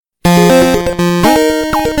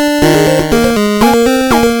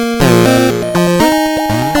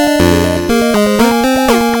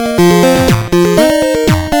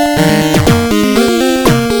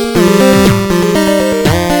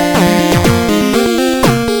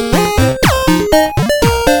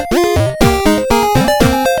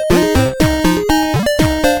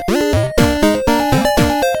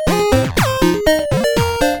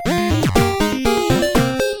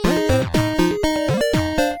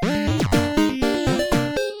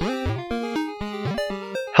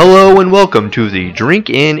and welcome to the Drink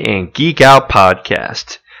In and Geek Out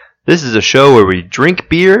podcast. This is a show where we drink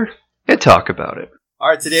beer and talk about it. All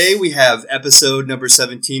right, today we have episode number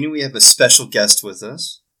 17, and we have a special guest with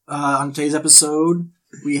us. On today's episode,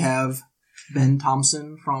 we have Ben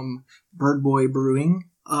Thompson from Bird Boy Brewing.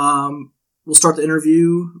 We'll start the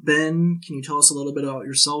interview. Ben, can you tell us a little bit about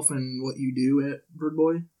yourself and what you do at Bird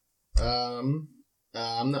Boy? I'm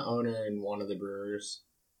the owner and one of the brewers,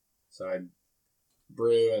 so I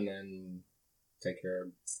brew and then take care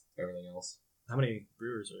of everything else. How many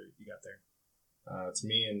brewers are you got there? It's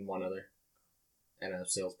me and one other, and a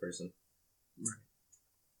salesperson. Right.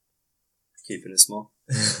 Keeping it small.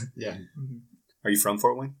 Yeah. Mm-hmm. Are you from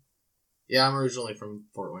Fort Wayne? Yeah, I'm originally from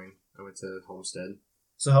Fort Wayne. I went to Homestead.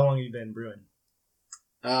 So how long have you been brewing?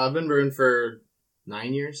 I've been brewing for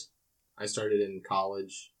 9 years. I started in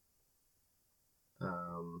college.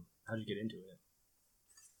 How'd you get into it?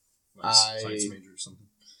 Science major or something?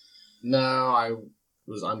 No, I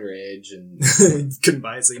was underage and couldn't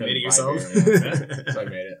buy it, so you made it yourself? Beer, yeah. So I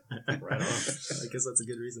made it. Right on. I guess that's a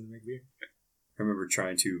good reason to make beer. I remember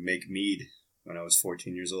trying to make mead when I was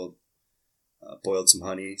 14 years old. Boiled some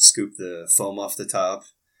honey, scooped the foam off the top,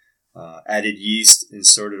 added yeast, and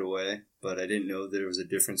stored it away. But I didn't know there was a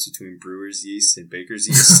difference between brewer's yeast and baker's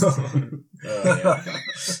yeast. Yeah.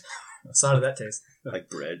 So how did that taste? Like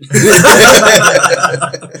bread. Did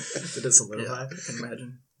it solidify? I can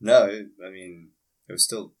imagine. No, it was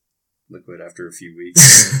still liquid after a few weeks.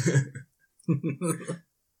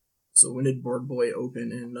 So when did Bird Boy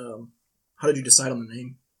open, and how did you decide on the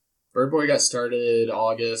name? Bird Boy got started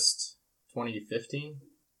August 2015,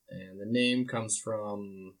 and the name comes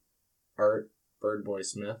from Art Bird Boy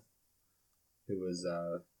Smith, who was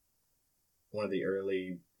one of the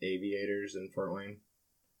early aviators in Fort Wayne.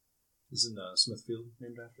 Isn't Smithfield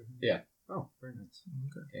named after him? Yeah. Oh, very nice.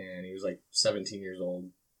 Okay. And he was like 17 years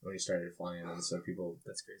old when he started flying, and so people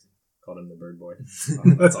That's crazy. called him the Bird Boy.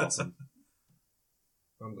 Oh, that's awesome.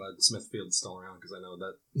 I'm glad Smithfield's still around because I know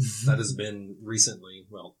that has been recently,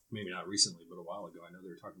 well, maybe not recently, but a while ago. I know they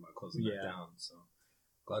were talking about closing that down, so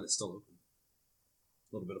glad it's still open.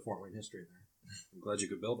 A little bit of Fort Wayne history there. I'm glad you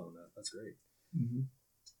could build on that. That's great. Mm-hmm.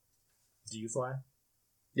 Do you fly?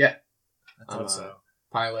 Yeah. I thought so.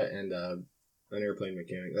 Pilot and an airplane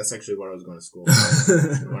mechanic. That's actually what I was going to school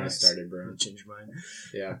for when I started brewing. Change your mind.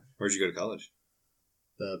 Yeah. Where'd you go to college?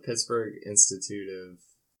 The Pittsburgh Institute of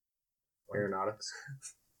Aeronautics.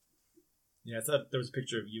 Yeah, I thought there was a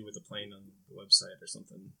picture of you with a plane on the website or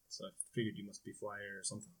something, so I figured you must be flyer or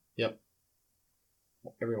something. Yep.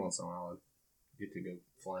 Every once in a while, I get to go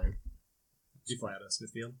flying. Did you fly out of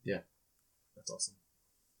Smithfield? Yeah. That's awesome.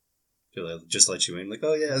 Feel like just let you in, like,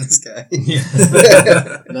 oh yeah, this guy.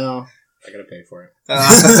 No, I gotta pay for it.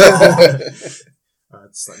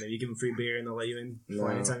 It's like maybe you give them free beer and they'll let you in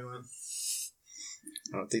fly anytime you want.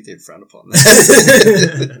 I don't think they'd frown upon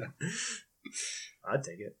that. I'd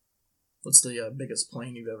take it. What's the biggest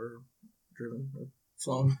plane you've ever driven or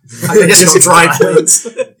flown? I guess you don't drive planes.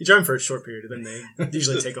 You drive them for a short period, and then they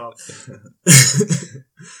usually take off.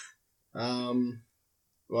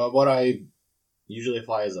 Well, what I usually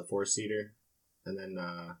fly is a 4-seater, and then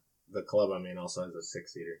the club I'm in also has a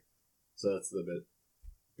 6-seater. So that's the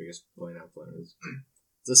biggest plane I've flown.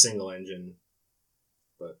 It's a single engine,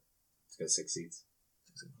 but it's got 6 seats.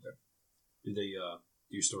 Do they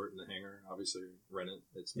do you store it in the hangar? Obviously, rent it.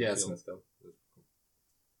 It's Smithfield.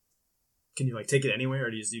 Can you take it anywhere,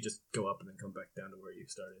 or do you just go up and then come back down to where you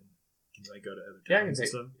started? Can you go to other towns?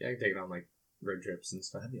 Yeah, I can take it on road trips and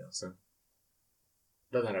stuff. That'd be awesome.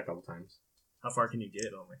 So, done that a couple times. How far can you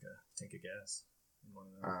get on a tank of gas? In one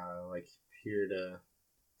of those? Here to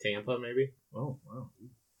Tampa, maybe. Oh, wow.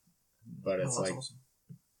 But it's awesome.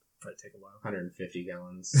 Probably take a while. 150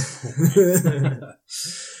 gallons.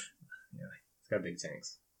 Yeah. It's got big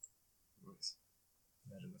tanks. Nice.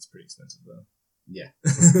 Imagine that's pretty expensive, though. Yeah.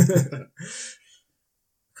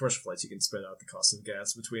 Commercial flights, you can spread out the cost of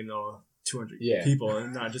gas between all 200 Yeah. people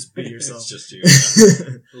and not just be yourself. It's just you.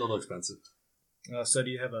 A little expensive. So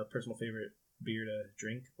do you have a personal favorite beer to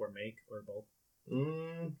drink or make or both?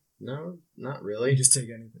 No, not You really. just take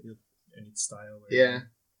any style? Or Yeah.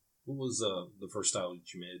 What was the first style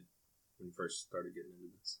that you made when you first started getting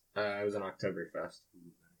into this? It was an Oktoberfest.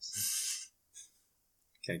 Nice.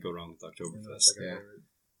 Can't go wrong with Oktoberfest. Yeah.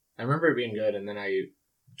 I remember it being good, and then I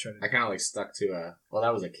kind of stuck to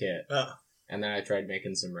that was a kit. Oh. And then I tried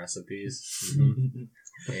making some recipes.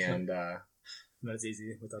 And, not as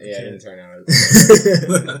easy without the it kid. didn't turn out.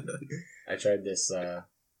 I tried this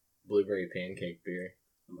blueberry pancake beer.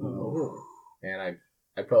 Oh. And I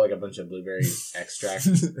I put like a bunch of blueberry extract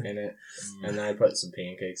in it, and then I put some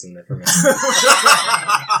pancakes in there for me.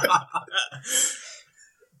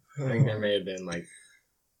 I think there may have been like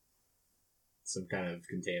some kind of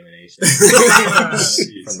contamination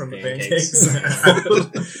from the pancakes.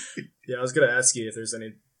 Yeah, I was gonna ask you if there's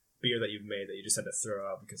any beer that you've made that you just had to throw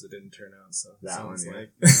out because it didn't turn out. So That one, yeah.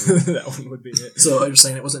 like that one would be it. So you're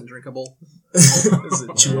saying it wasn't drinkable? Is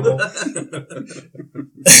it chewable?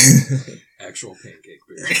 Actual pancake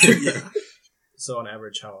beer. Yeah. So on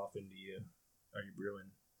average, how often are you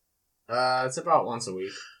brewing? It's about once a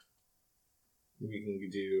week. We can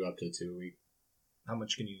do up to 2 a week. How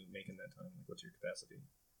much can you make in that time? Like, what's your capacity?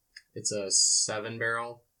 It's a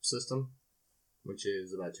 7-barrel system, which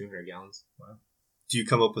is about 200 gallons. Wow. Do you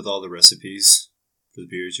come up with all the recipes for the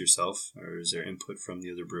beers yourself, or is there input from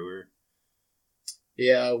the other brewer?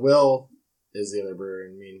 Yeah, Will is the other brewer,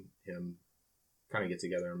 and me and him kind of get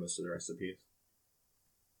together on most of the recipes.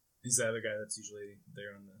 He's the other guy that's usually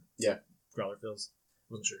there on the growler fills.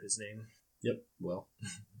 Wasn't sure his name. Yep, Will.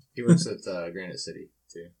 He works at Granite City,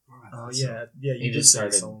 too. Oh yeah. You He did just say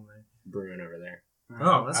started someone there. brewing over there.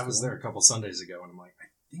 Oh, that's I was cool. there a couple Sundays ago, and I'm like, I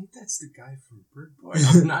think that's the guy from Bird Boy.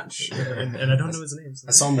 I'm not sure. and I don't know his name. So.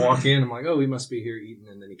 I saw him walk in. I'm like, oh, he must be here eating.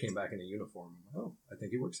 And then he came back in a uniform. I'm like, oh, I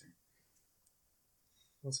think he works here.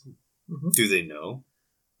 That's cool. Do they know?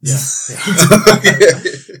 Yeah.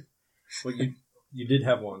 Well, you did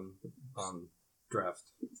have one draft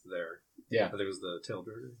there. Yeah. I think it was the Tail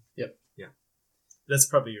Burger. That's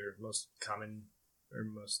probably your most common, or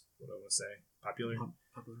most, what do I want to say, popular.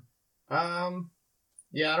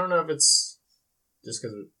 Yeah, I don't know if it's just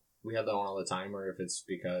because we have that one all the time, or if it's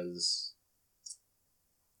because,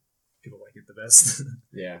 People like it the best.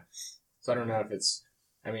 yeah. So I don't know if it's,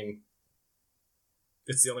 I mean,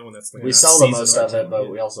 It's the only one that's like we not sell the seasoned most or of it, but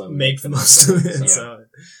something. we also make the most of it. So-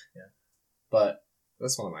 So, But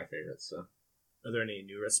that's one of my favorites, so. are there any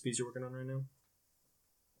new recipes you're working on right now?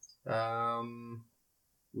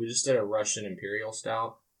 We just did a Russian Imperial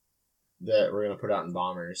Stout that we're going to put out in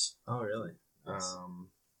bombers. Oh, really? What's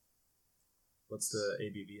What's the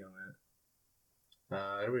ABV on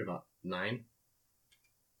that? it'll be about 9.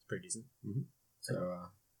 It's pretty decent. So,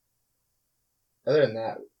 other than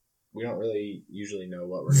that, we don't really usually know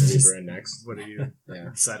what we're going to be brewing next. What do you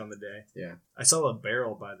Yeah. decide on the day? Yeah. I saw a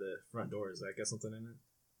barrel by the front door. Does that got something in it?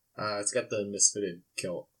 It's got the misfitted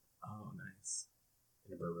kilt Oh, nice.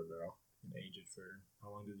 in a bourbon barrel. And age it for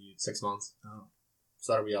how long did you? 6 months. Oh,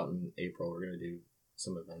 So that'll be out in April. We're going to do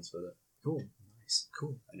some events with it. cool. Nice.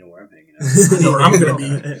 Cool. I know where I'm hanging out. I know where I'm going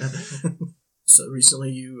to be. So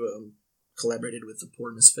recently you collaborated with the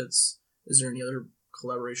Poor Misfits. Is there any other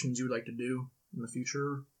collaborations you would like to do in the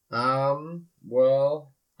future?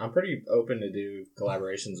 Well, I'm pretty open to do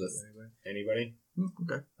collaborations with Anyway, anybody.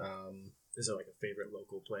 Okay. is there like a favorite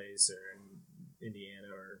local place or in Indiana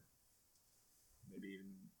or maybe even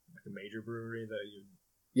like a major brewery that you?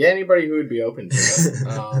 Yeah, anybody who would be open to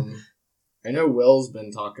it. I know Will's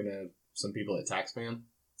been talking to some people at Taxman,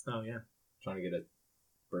 Oh yeah. trying to get a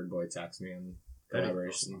Bird Boy Taxman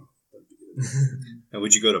collaboration. And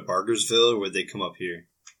would you go to Bargersville, or would they come up here?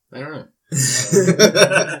 I don't know.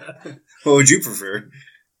 What would you prefer?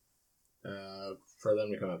 For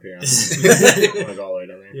them to come up here. I want to go all the way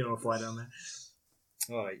down there. You don't want to fly down there.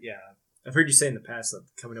 Oh yeah, I've heard you say in the past that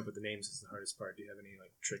coming up with the names is the hardest part. Do you have any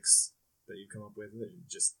like tricks that you come up with that you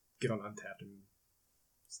just get on Untapped and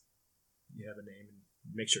you have a name and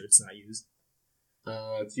make sure it's not used?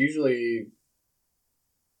 It's usually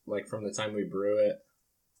like from the time we brew it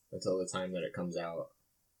until the time that it comes out.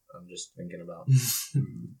 I'm just thinking about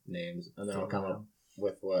names, and then I'll come up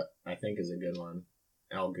with what I think is a good one.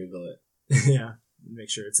 And I'll Google it. Yeah, make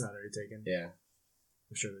sure it's not already taken. Yeah.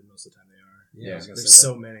 I'm sure that most of the time they are. Yeah, I was gonna There's say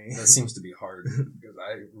so many. that seems to be hard because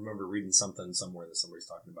I remember reading something somewhere that somebody's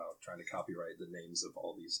talking about trying to copyright the names of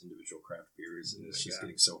all these individual craft beers, and it's just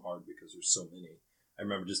getting so hard because there's so many. I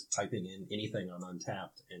remember just typing in anything on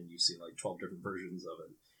Untapped, and you see like 12 different versions of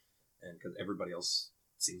it, and because everybody else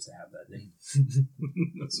seems to have that name,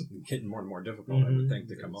 it's getting more and more difficult. I would think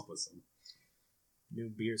to come up with some. New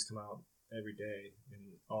beers come out every day in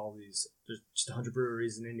all these. There's just 100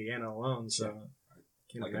 breweries in Indiana alone, so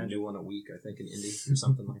can't Like a imagine. new one a week, I think, in Indy or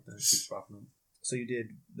something like that. It keeps popping up. So you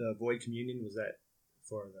did the Void Communion. Was that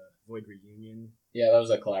for the Void Reunion? Yeah, that was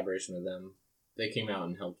a collaboration with them. They came out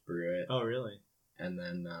and helped brew it. Oh, really? And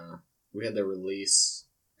then we had the release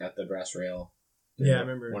at the Brass Rail. Yeah, I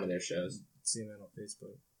remember one of their shows. seeing that on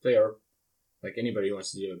Facebook. So yeah, like anybody who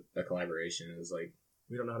wants to do a collaboration is like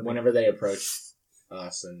We don't know how to whenever they approach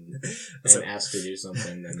us and So- ask to do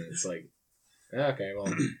something, then it's like, okay,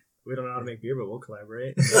 well, we don't know how to make beer, but we'll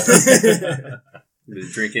collaborate. The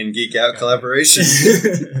Drink In Geek Out collaboration.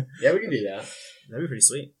 Yeah, we can do that. That'd be pretty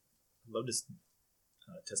sweet. I'd love to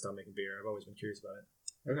test out making beer. I've always been curious about it.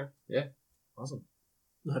 Okay. Yeah. Awesome.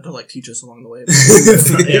 You'll have to like teach us along the way.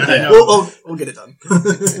 Yeah, I know. We'll get it done.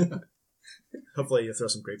 Hopefully, you'll throw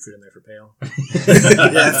some grapefruit in there for pale.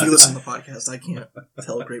 Yeah, if you listen to the podcast, I can't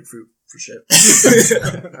tell a grapefruit for shit.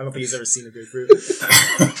 I don't think he's ever seen a grapefruit.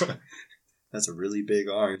 That's a really big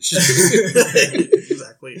orange.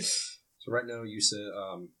 Exactly. So right now, you said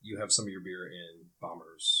you have some of your beer in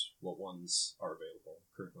bombers. What ones are available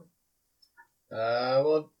currently?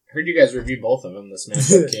 Well, I heard you guys review both of them. The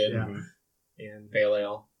Smash Up Kid Yeah. And Pale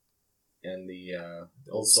Ale and the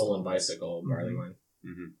Old Stolen Bicycle Barley Wine.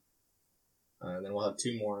 Mhm. And then we'll have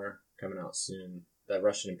two more coming out soon. That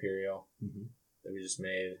Russian Imperial that we just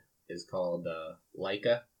made is called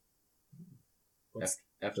Laika.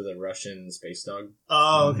 After the Russian space dog.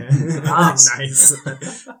 oh, okay. Nice.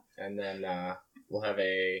 Nice. And then we'll have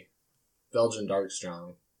a Belgian Dark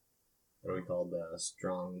Strong. What are we called?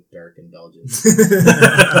 Strong, Dark, and Belgian.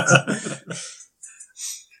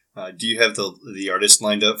 Do you have the artist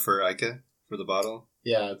lined up for Ica for the bottle?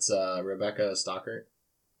 Yeah, it's Rebecca Stockert.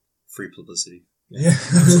 Free publicity. Yeah.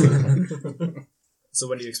 So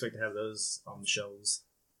when do you expect to have those on the shelves?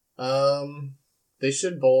 They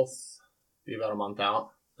should both be about a month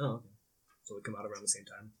out. Oh, okay. So they come out around the same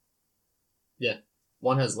time.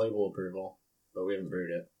 One has label approval, but we haven't brewed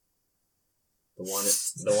it.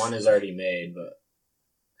 The one is already made, but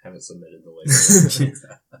haven't submitted the label.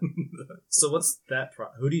 So what's that?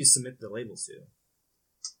 Who do you submit the labels to?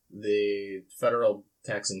 The Federal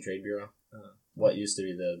Tax and Trade Bureau. What used to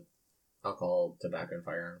be the Alcohol, Tobacco, and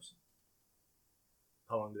Firearms.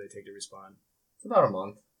 How long do they take to respond? It's about a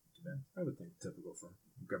month. I would think typical for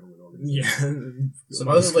government organization. Yeah.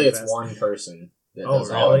 Supposedly it's one person that Oh,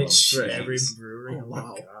 does all of really? them. For every brewery? Oh,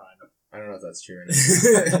 wow. My God. I don't know if that's true or not.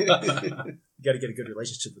 You got to get a good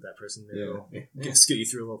relationship with that person. Maybe they'll scoot you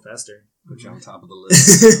through a little faster. Put you on top of the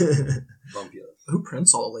list. Bump you up. Who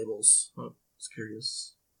prints all the labels? I was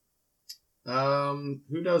curious.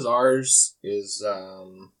 Who does ours is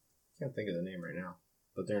can't think of the name right now,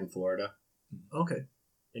 but they're in Florida. Okay.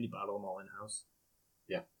 And you bottle them all in house.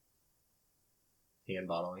 Hand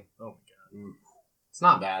bottling. Oh my God. It's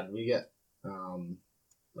not bad. We get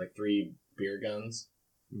like 3 beer guns,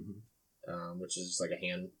 which is just like a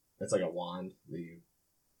hand. It's like a wand. You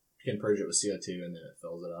can purge it with CO2 and then it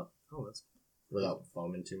fills it up. Oh, that's Without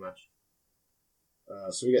foaming too much.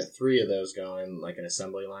 So we get 3 of those going, like an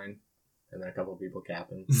assembly line, and then a couple of people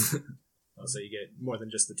capping. oh, so you get more than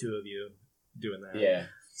just the two of you doing that. Yeah.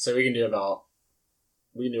 So we can do a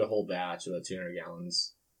whole batch of about 200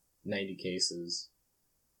 gallons, 90 cases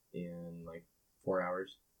in like 4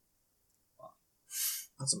 hours.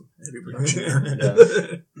 That's some heavy production there. Yeah.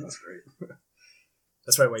 That's great.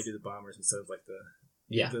 That's probably why you do the bombers instead of like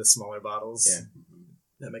Yeah. the smaller bottles. Yeah.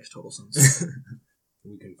 That makes total sense.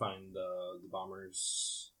 We can find the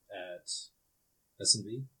bombers at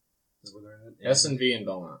S&V. Is that where they're at? S&V in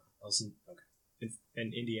Belmont. Okay.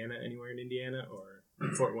 In Indiana, anywhere in Indiana, or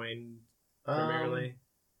Fort Wayne primarily?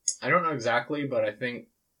 I don't know exactly, but I think,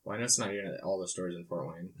 well, I know it's not even at all the stores in Fort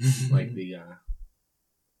Wayne. Like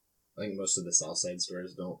I think most of the South Side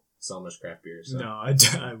stores don't sell much craft beer, so No, I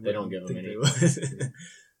they don't give them think any. they would.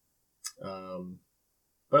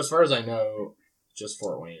 But as far as I know, just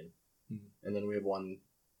Fort Wayne. Hmm. And then we have one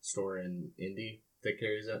store in Indy that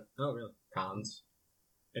carries it. Oh, really? Cons.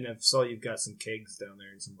 And I saw you've got some kegs down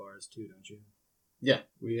there and some bars too, don't you? Yeah,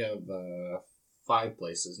 we have 5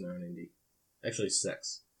 places now in Indy. Actually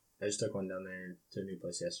 6. I just took one down there to a new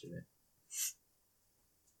place yesterday.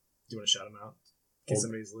 Do you want to shout them out? In case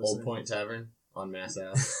somebody's listening. Old Point Tavern on Mass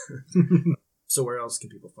Ave. So where else can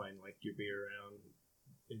people find like your beer around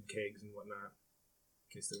in kegs and whatnot?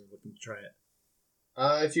 In case they were looking to try it.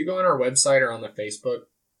 If you go on our website or on the Facebook,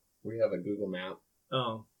 we have a Google map.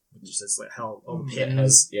 Oh, it just says like how all the It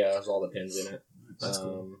pins. has all the pins in it. That's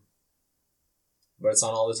cool. But it's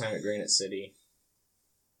on all the time at Granite City.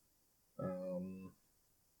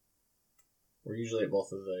 We're usually at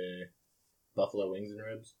both of the Buffalo Wings and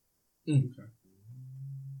Ribs. Okay.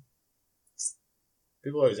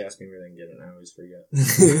 People always ask me where they can get it, and I always forget. Go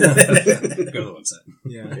to the website.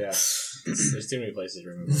 Yeah. Yeah. There's too many places to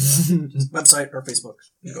remember that. Just website or Facebook.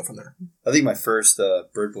 You go from there. I think my first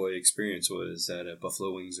Bird Boy experience was at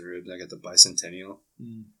Buffalo Wings and Ribs. I got the Bicentennial.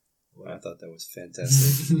 I thought that was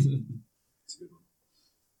fantastic. It's a good one.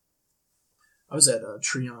 I was at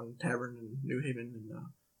Treon Tavern in New Haven and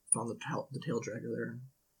found the tail dragger there.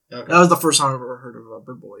 Okay. That was the first time I've ever heard of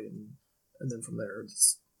Bird Boy, and then from there,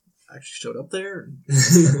 I actually showed up there and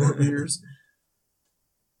had more beers.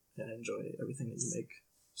 and I enjoy everything that you make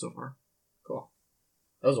so far. Cool.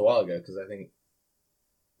 That was a while ago because I think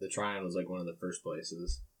the Tryon was like one of the first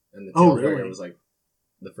places, and the Oh, Taildragger really? was like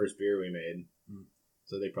the first beer we made. Mm.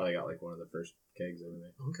 So they probably got like one of the first kegs over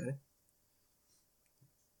there. Okay.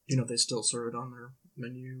 Do you know if they still serve it on their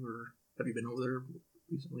menu, or have you been over there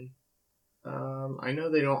recently? I know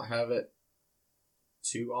they don't have it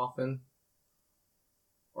too often,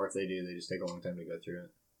 or if they do, they just take a long time to go through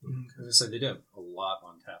it. As I said, they do have a lot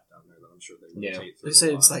on tap down there that I'm sure they Yeah. rotate through. They say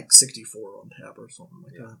a it's lot. like 64 on tap or something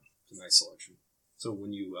like Yeah. that. It's a nice selection. So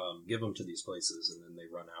when you give them to these places and then they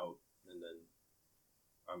run out, and then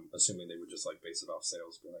I'm assuming they would just like base it off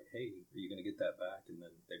sales, be like, "Hey, are you going to get that back?" And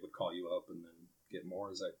then they would call you up and then get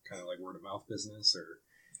more. Is that kind of like word of mouth business, or?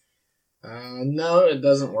 No, it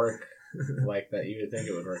doesn't work like that. You would think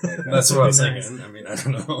it would work like that. That's what I'm Nice. saying. I mean, I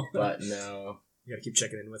don't know, But no. You gotta keep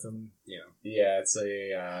checking in with them. yeah. Yeah, it's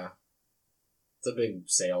a big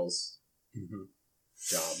sales Mm-hmm.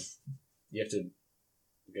 job. You have to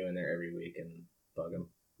go in there every week and bug them.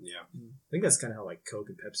 Yeah. I think that's kind of how like Coke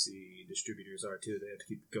and Pepsi distributors are too. They have to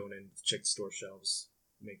keep going in to check the store shelves,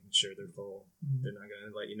 making sure they're full. Mhm. They're not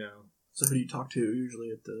gonna let you know. So who do you talk to usually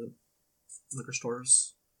at the liquor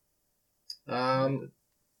stores?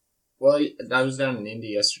 Well, I was down in Indy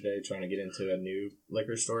yesterday trying to get into a new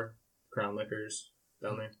liquor store, Crown Liquors,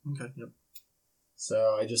 down there. Okay, yep.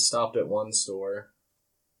 So I just stopped at one store.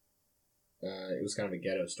 It was kind of a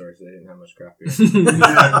ghetto store, so they didn't have much craft beer.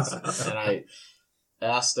 And I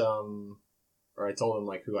asked them, or I told them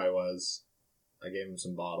like who I was. I gave them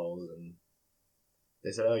some bottles, and they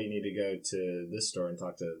said, "Oh, you need to go to this store and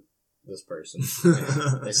talk to this person."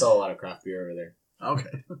 They sell a lot of craft beer over there.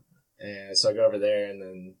 Okay. And so I go over there and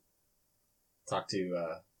then talk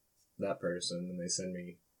to that person, and they send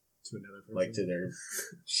me To another person. like to their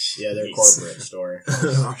Jeez. corporate store.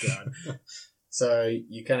 Oh god. So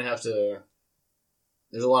you kind of have to.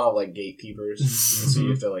 There's a lot of like gatekeepers, so you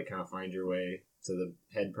have to like kind of find your way to the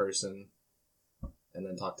head person, and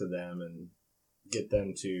then talk to them and get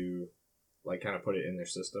them to like kind of put it in their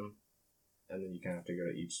system, and then you kind of have to go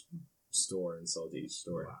to each store and sell to each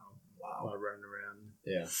store. Wow. While running around.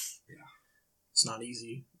 Yeah. It's not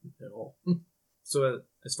easy at all. So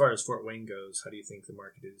as far as Fort Wayne goes, how do you think the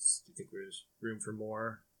market is? Do you think there's room for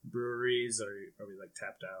more breweries, or are we like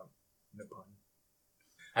tapped out? No pun.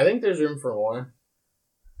 I think there's room for more.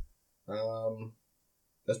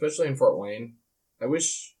 Especially in Fort Wayne. I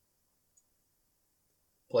wish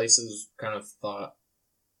places kind of thought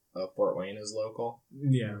of Fort Wayne as local,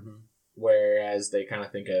 Yeah. whereas they kind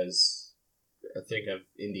of think of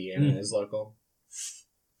Indiana as local.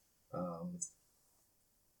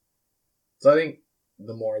 So I think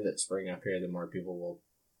the more that spring up here, the more people will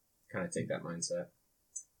kind of take that mindset.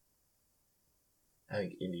 I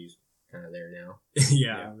think Indy's kind of there now.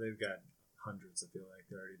 Yeah, they've got hundreds. I feel like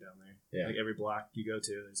they're already down there. Yeah. Like every block you go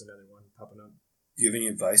to, there's another one popping up. Do you have any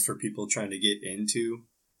advice for people trying to get into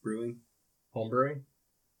brewing? Home brewing?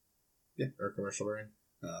 Yeah. Or commercial brewing?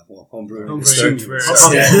 Well, home brewing. Home to start- brewing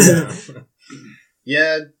start- first.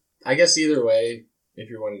 Yeah, I guess either way, if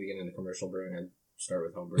you're wanting to get into commercial brewing, I'd start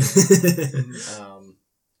with home brewing.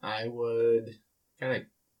 I would kind of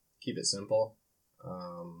keep it simple.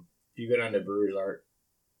 If you go down to Brewers Art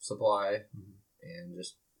Supply and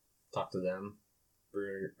just talk to them,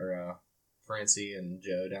 Francie and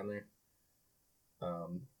Joe down there,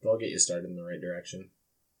 they'll get you started in the right direction.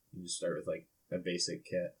 You just start with like a basic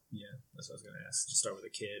kit. Yeah, that's what I was gonna ask. Just start with a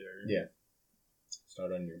kid, or Yeah.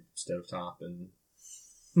 Start on your stovetop and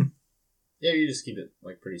yeah, you just keep it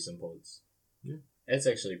like pretty simple. It's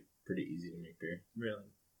actually pretty easy to make beer. really.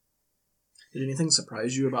 Did anything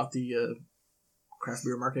surprise you about the craft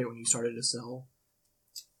beer market when you started to sell?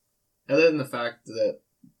 Other than the fact that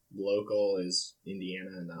local is Indiana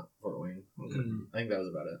and not Fort Wayne. I think that was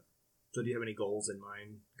about it. So, do you have any goals in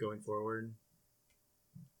mind going forward?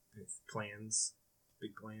 Plans,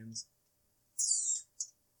 big plans.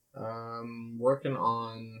 Working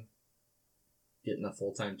on getting a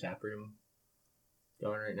full-time tap room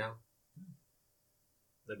going right now.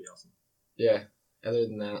 That'd be awesome. Yeah. Other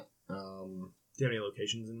than that, Do you have any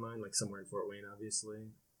locations in mind? Like somewhere in Fort Wayne, obviously.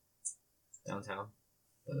 downtown,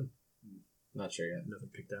 but not sure yet. Nothing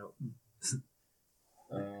picked out.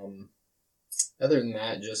 Other than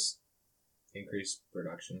that, just increase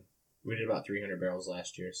production. We did about 300 barrels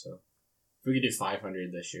last year, so if we could do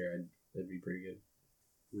 500 this year, that'd be pretty good.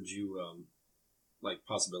 Would you, like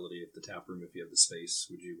possibility if the tap room, if you have the space,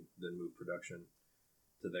 would you then move production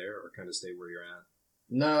to there or kind of stay where you're at?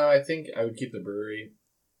 No, I think I would keep the brewery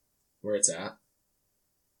where it's at,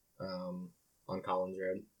 on Collins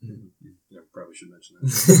Road. Yeah, probably should mention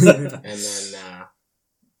that. And then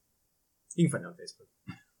You can find it on Facebook.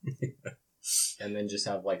 And then just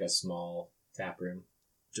have like a small tap room.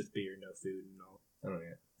 Just beer, no food, and all. I don't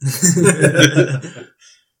know.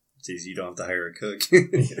 It's easy. You don't have to hire a cook.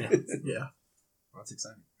 Yeah. Well, that's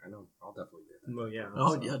exciting. I know. I'll definitely do that. Well, yeah.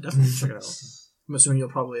 Oh, yeah, definitely check it out. I'm assuming you'll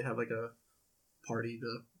probably have like a party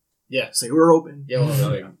to Yeah. say we're open. Yeah, we'll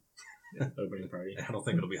have like opening party. I don't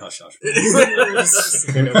think it'll be hush hush. You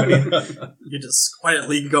just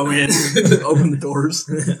quietly go in, open the doors.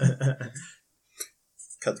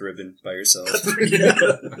 Cut the ribbon by yourself.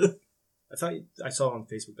 I thought I saw on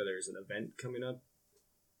Facebook that there's an event coming up,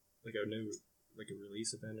 like a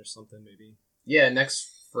release event or something, maybe. Yeah,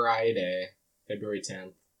 next Friday, February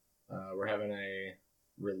 10th, we're having a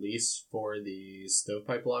release for the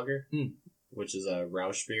Stovepipe Lager, which is a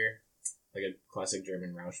Rausch beer, like a classic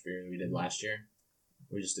German Rausch beer that we did last year.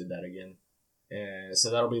 We just did that again. And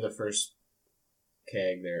so that'll be the first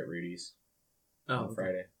keg there at Rudy's on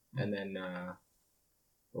Friday. And then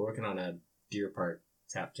we're working on a Deer Park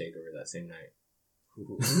tap takeover that same night.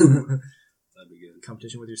 That'd be good.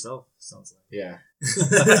 Competition with yourself, sounds like. Yeah.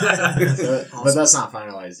 But that's not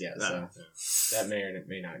finalized yet, so that may or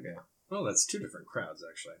may not go. Well, that's two different crowds,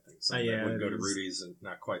 actually, I think. Some Yeah, that would go it to is. Rudy's and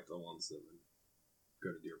not quite the ones that would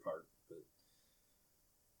go to Deer Park. But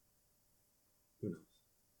who knows?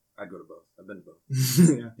 I'd go to both. I've been to both.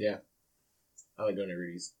 Yeah. I like going to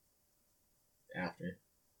Rudy's after.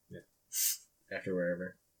 Yeah. After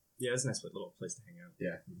wherever. Yeah, it's a nice little place to hang out.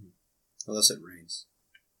 Yeah. Unless it rains.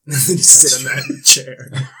 You sit on that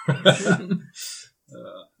chair.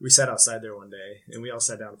 We sat outside there one day, and we all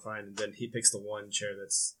sat down fine, and then he picks the one chair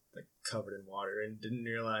that's like covered in water and didn't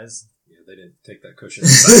realize. Yeah, they didn't take that cushion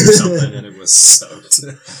inside or something, and it was soaked.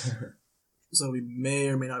 So we may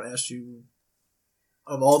or may not ask you,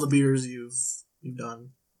 of all the beers you've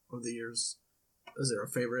done over the years, is there a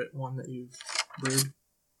favorite one that you've brewed?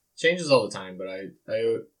 Changes all the time, but I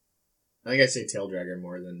think I say Tail Dragger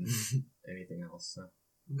more than anything else. So.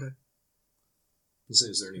 Okay.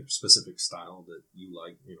 Is there any specific style that you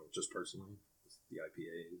like, just personally? The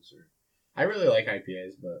IPAs or... I really like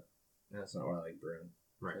IPAs, but that's not what I like brewing.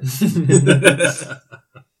 Right.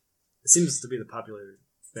 It seems to be the popular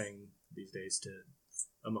thing these days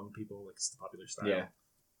among people. Like, it's the popular style. Yeah.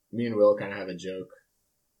 Me and Will kind of have a joke.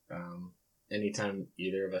 Anytime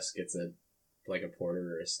either of us gets a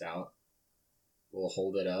porter or a stout, we'll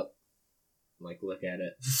hold it up, look at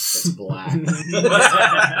it. It's black. And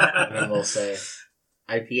then we'll say,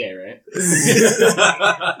 IPA, right?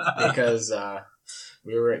 Because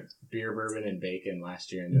we were at Beer, Bourbon, and Bacon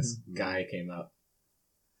last year, and this guy came up,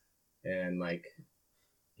 and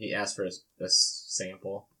he asked for a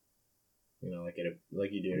sample, like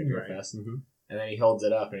you do at a beer fest, and then he holds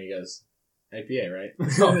it up and he goes, IPA, right?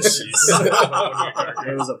 Oh, jeez.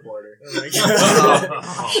 It was a porter.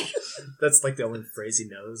 That's like the only phrase he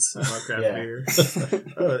knows about craft beer.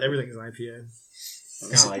 Everything is an IPA.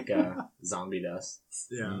 Kind of like zombie dust.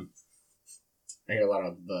 Yeah. I hear a lot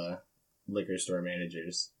of liquor store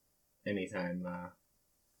managers, anytime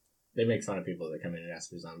they make fun of people that come in and ask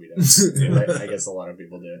for zombie dust. I guess a lot of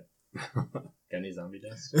people do it. Got any zombie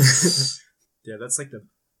dust? Yeah, that's like the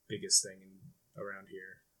biggest thing around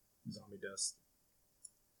here. Zombie dust.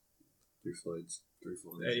 Three Floyds.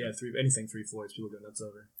 Anything Three Floyds, people go nuts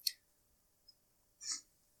over.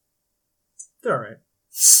 They're alright.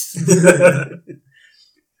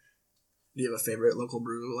 Do you have a favorite local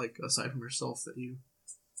brew, aside from yourself, that you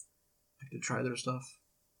like to try their stuff?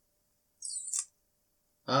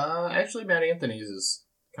 Actually, Mad Anthony's is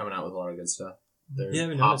coming out with a lot of good stuff. Their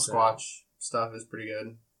Hopsquatch stuff is pretty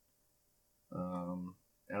good.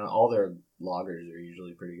 And all their lagers are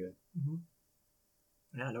usually pretty good. Mm-hmm.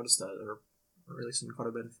 Yeah, I noticed that they're releasing quite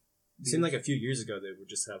a bit. It seemed like a few years ago they would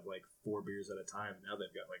just have 4 beers at a time. Now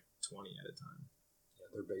they've got 20 at a time. Yeah,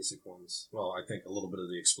 they're basic ones. Well, I think a little bit of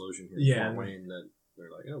the explosion here in Fort Wayne that they're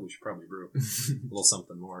like, oh, we should probably brew a little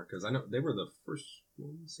something more. Because I know they were the first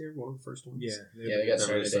ones here, one of the first ones. Yeah. They got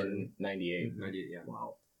started in 98. 98, yeah.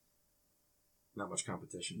 Wow. Not much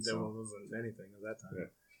competition. There So. wasn't anything at that time. Yeah.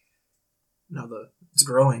 Now it's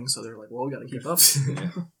growing, so they're like, well, we got to keep up.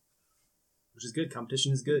 Which is good.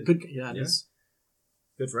 Competition is good. Good, yeah, it is.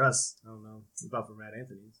 Good for us. I don't know about for Mad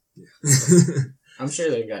Anthony's. Yeah. I'm sure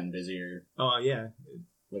they've gotten busier Oh, yeah.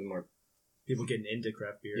 with more. People getting into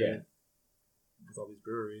craft beer. Yeah. With all these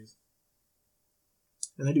breweries.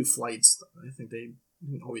 And they do flights. I think they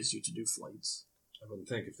always used to do flights. I wouldn't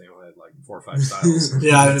think if they only had 4 or 5 styles.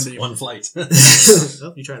 Yeah, It's one flight.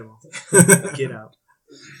 Oh, you tried them all. Get out.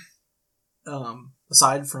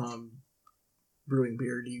 Aside from brewing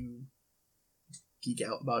beer, do you geek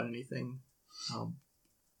out about anything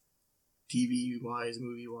TV wise,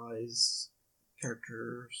 movie wise,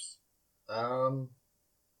 characters? I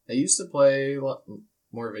used to play a lot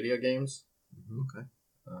more video games. Okay.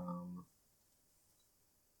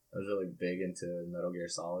 I was really big into Metal Gear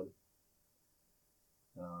Solid.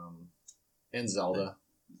 And Zelda.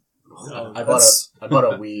 I bought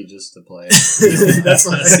a Wii just to play. That's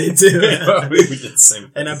what I did too. we did the same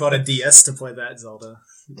thing. And I bought a DS to play that Zelda.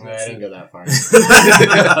 I didn't go that far.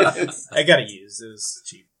 I got it used. It was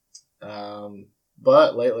cheap.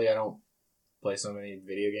 But lately I don't play so many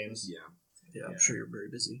video games. Yeah, I'm sure you're very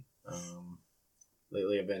busy.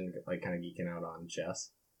 Lately I've been like kind of geeking out on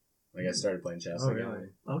chess. Like I started playing chess again. Really?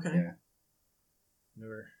 Okay. Yeah.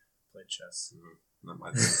 Never played chess. Not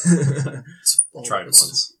my thing. It's all- Tried it it's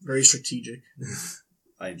once. Very strategic.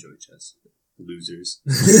 I enjoy chess. Losers.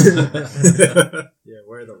 Yeah,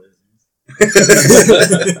 where are the losers?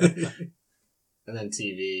 And then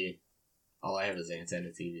TV. All I have is antenna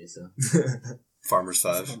TV, so Farmers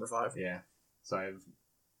 5. Number 5. yeah. So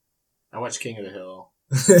I watch King of the Hill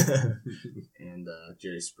and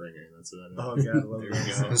Jerry Springer. That's what I know. Oh god, I love There that.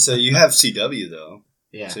 you go. So you have CW though,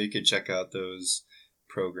 Yeah. so you could check out those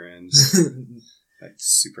programs like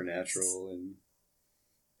Supernatural and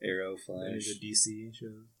Arrow, Any Flash. good DC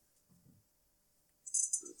shows?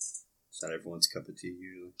 It's not everyone's cup of tea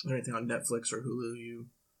usually. Is there anything on Netflix or Hulu you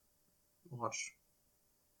watch?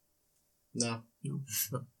 No.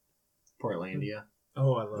 Portlandia.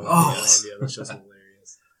 Oh, I love Oh. Portlandia. That show's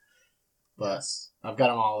hilarious. But I've got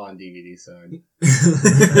them all on DVD, so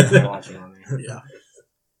I watch them on there. Yeah.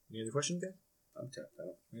 Any other questions, guys? I'm tapped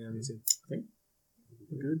out. Yeah, me too. We're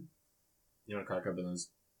good. You want to crack open those?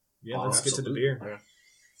 Yeah, Oh, let's get to the absolutely. beer. Okay.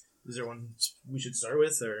 Is there one we should start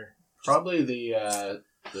with, or Probably the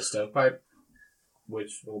stovepipe,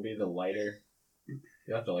 which will be the lighter.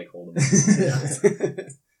 You'll have to like hold them.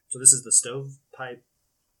 so? This is the stovepipe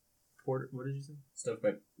port. What did you say?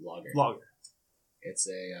 Stovepipe lager. Lager. It's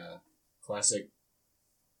a classic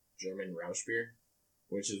German Rausch beer,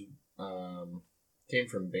 which is came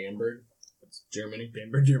from Bamberg, Germany.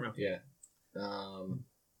 Bamberg, German. Yeah.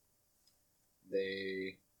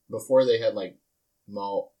 Before they had like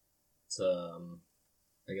malt,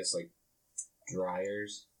 I guess like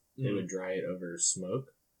dryers. They would dry it over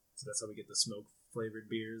smoke. So that's how we get the smoke flavored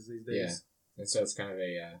beers these Yeah, days. and so it's kind of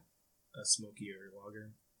a A smokier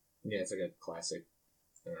lager. yeah, it's like a classic.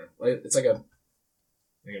 It's like an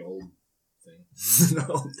old thing.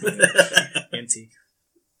 No. Antique.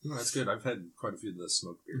 No, that's good. I've had quite a few of the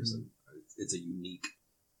smoked beers, and it's a unique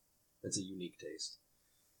taste.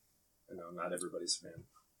 I know not everybody's a fan.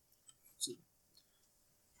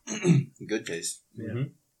 Good taste. Yeah.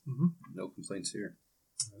 Mm-hmm. No complaints here.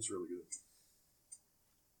 That's really good.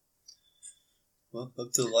 Well,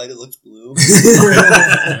 up to the light, it looks blue.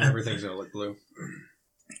 Everything's gonna look blue.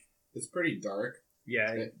 It's pretty dark.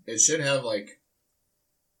 Yeah. It should have like.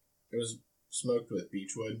 It was smoked with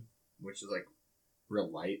beechwood, which is like real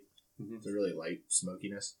light. Mhm. It's a really light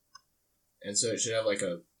smokiness, and so it should have like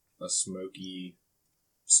a smoky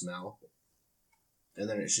smell, and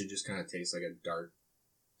then it should just kind of taste like a dark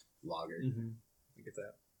lager. Mm-hmm. I get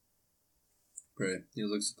that. Right. It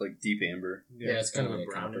looks like deep amber. Yeah, it's kind of a a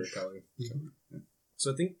copper brownish color.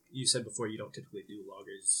 So I think you said before you don't typically do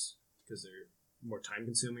lagers because they're more time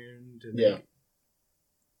consuming to Yeah.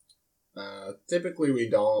 make. Typically we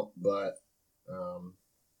don't, but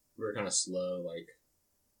we're kind of slow, like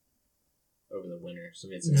over the winter, so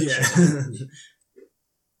we had some Yeah. extra time. It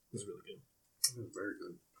was really good. It was very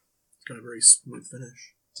good. It's got a very smooth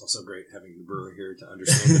finish. It's also great having the brewer here to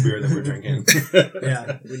understand the beer that we're drinking.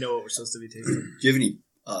 Yeah, we know what we're supposed to be tasting. Do you have any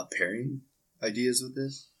pairing ideas with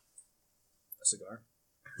this? A cigar.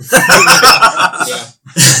 Yeah.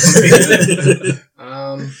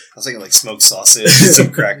 I was thinking like smoked sausage and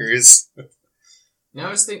some crackers. Now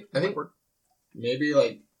I think maybe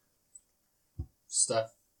like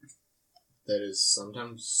stuff that is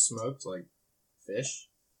sometimes smoked, like fish,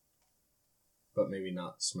 but maybe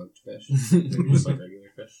not smoked fish. Maybe just like regular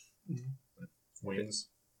fish. Wings.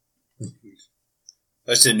 I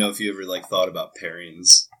just didn't know if you ever like thought about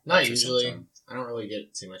pairings. Not after usually. some time. I don't really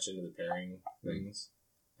get too much into the pairing things.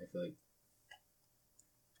 I feel like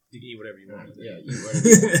You can eat whatever you want. with it. yeah, eat whatever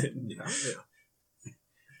you want. Yeah.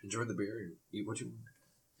 Enjoy the beer and eat what you want.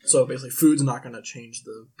 So basically, food's not going to change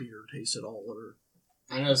the beer taste at all, or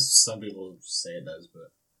I know some people say it does,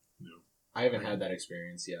 but I haven't had that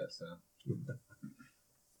experience yet. So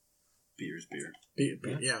Beer's beer.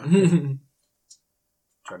 yeah.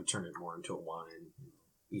 Try to turn it more into a wine.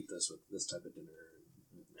 Eat this with this type of dinner.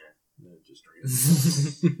 Nah, just drink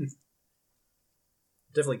it.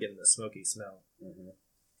 Definitely getting the smoky smell.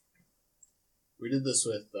 We did this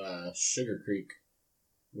with Sugar Creek,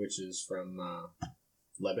 which is from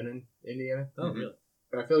Lebanon, Indiana. Oh, really?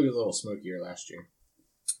 I feel like it was a little smokier last year.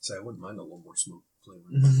 So I wouldn't mind a little more smoke flavor.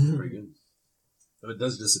 It's pretty good. But it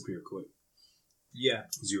does disappear quick. Yeah.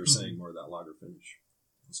 As you were saying, more of that lager finish.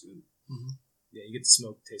 That's good. Yeah, you get the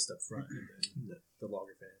smoke taste up front and then the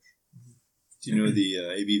lager finish. Do you know the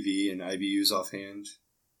ABV and IBUs offhand?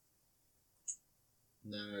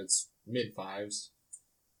 No, it's mid-5s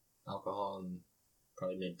alcohol and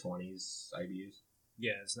probably mid-20s IBUs.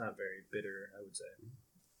 Yeah, it's not very bitter, I would say.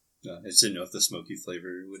 No, I just didn't know if the smoky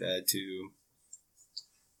flavor would add to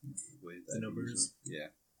The numbers? Yeah.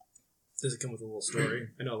 Does it come with a little story?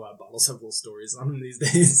 I know a lot of bottles have little stories on them these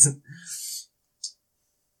days.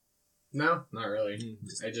 No, not really.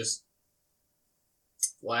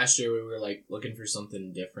 Last year we were like looking for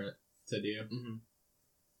something different to do,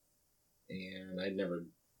 and I'd never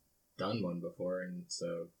done one before, and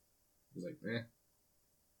so I was like,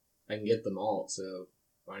 I can get the malt, so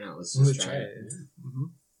why not? Let's just try it.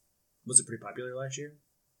 Was it pretty popular last year?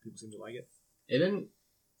 People seem to like it. It didn't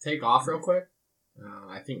take off real quick.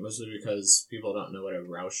 I think mostly because people don't know what a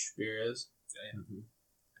Rausch beer is.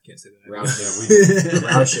 I can't say that. Rausch,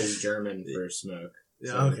 Rausch is German for smoke.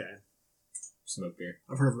 Yeah, So, okay. Smoke beer.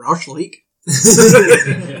 I've heard of Rausch Lake. It's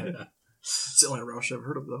the only Rausch I've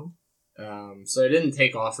heard of, though. So it didn't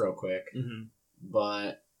take off real quick,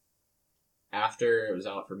 But after it was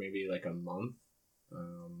out for maybe like a month,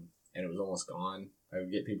 and it was almost gone, I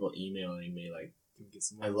would get people emailing me like, get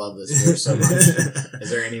some I love this beer so much. Is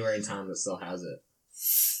there anywhere in town that still has it?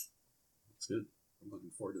 It's good. I'm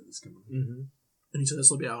looking forward to this coming. And you said this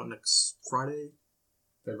will be out next Friday?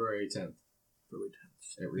 February 10th February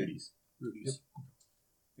 10th. at Rudy's. Rudy's.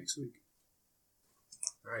 Next week.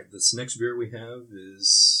 All right, this next beer we have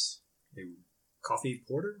is a coffee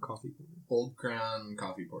porter? Old Crown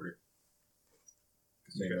Coffee Porter.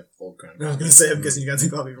 Made with Old Crown. I was going to say, I'm guessing you got some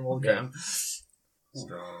coffee from Old Crown.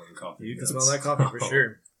 Strong coffee. You can smell that coffee for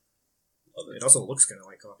sure. Love it. It also looks kind of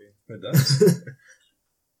like coffee. It does.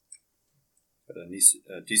 Got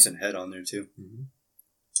a decent head on there, too.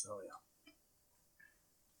 Oh, yeah.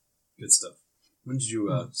 Good stuff. When did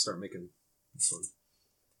you start making this one?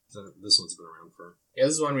 This one's been around for... Yeah,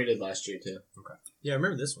 this is one we did last year too. Okay. Yeah, I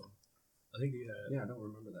remember this one. I think you had... Yeah, I don't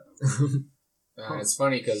remember that. It's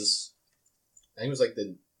funny because I think it was like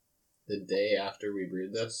the day after we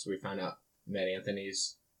brewed this, we found out Matt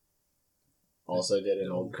Anthony's also did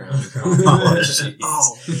an Old Crown.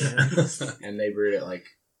 Oh, yeah. And they brewed it like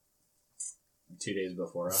 2 days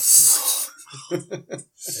before us. How'd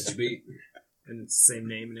you beat? And it's the same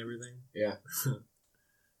name and everything. Yeah.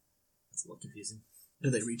 It's a little confusing.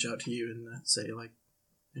 Did they reach out to you and say, like,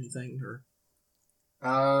 anything? Or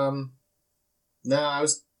No, I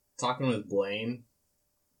was talking with Blaine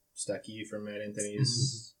Stuckey from Matt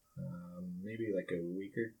Anthony's maybe like a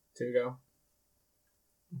week or two ago.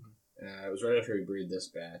 It was right after we brewed this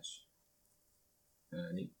batch.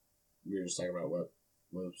 And we were just talking about what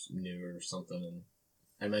was new or something, and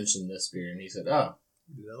I mentioned this beer, and he said, "Oh,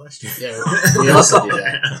 You did that last year? yeah, we also do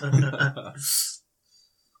that."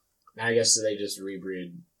 Now I guess they just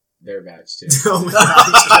rebrewed their batch too. Oh my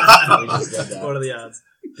gosh. We just did that. What are the odds?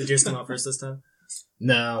 Did yours come out first this time?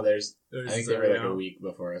 No, I think they were like a week. week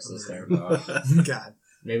before us this time. God.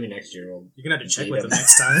 Maybe next year You're going to have to check beat with them them.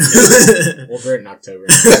 next time. we'll brew it in October.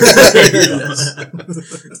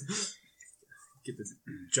 Get the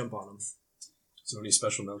jump on them. So any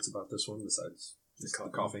special notes about this one besides the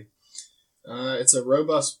coffee? It's a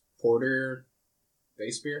robust porter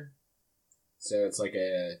base beer. So it's like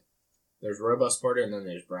there's robust porter and then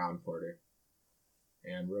there's brown porter.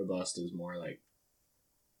 And robust is more like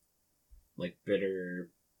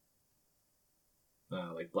bitter,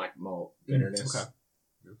 like black malt bitterness. Okay.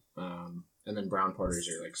 And then brown porters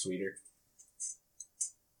are like sweeter.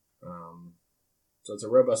 So it's a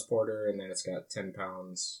robust porter, and then it's got 10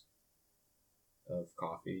 pounds of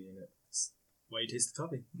coffee in it. Why you taste the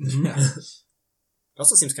coffee? Yeah. It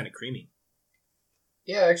also seems kind of creamy.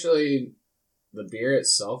 Yeah, actually, the beer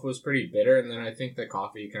itself was pretty bitter, and then I think the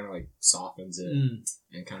coffee kind of like softens it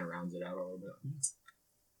and kind of rounds it out a little bit.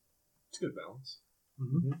 It's a good balance.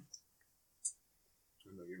 Mm-hmm.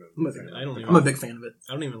 I know you're not I'm a a fan big- of I don't the even- I'm a coffee. big fan of it.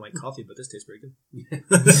 I don't even like coffee, but this tastes pretty good.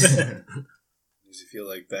 Does it feel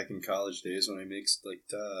like back in college days when I mixed like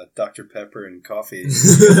Dr. Pepper and coffee?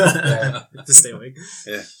 To stay awake.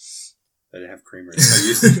 Yeah. I didn't have creamer. I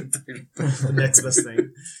used it. The next best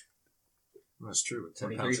thing. That's true. With 10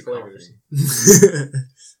 23 pounds of flavors.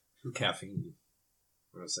 coffee. Caffeine.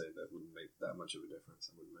 I'm going to say that wouldn't make that much of a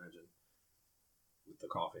difference, I would imagine, with the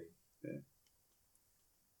coffee. Do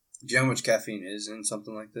you know how much caffeine is in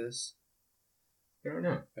something like this? I don't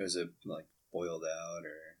know. Or is it like boiled out,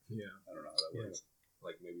 or Yeah. I don't know how that Yeah. works.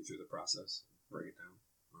 Like maybe through the process, break it down.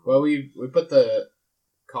 Well, we put the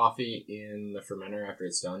coffee in the fermenter after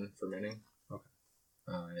it's done fermenting. Okay.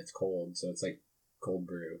 And it's cold, so it's like cold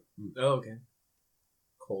brew. Oh, okay.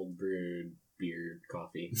 Cold brewed beer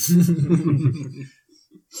coffee.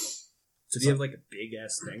 So do you have like a big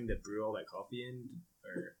ass thing to brew all that coffee in,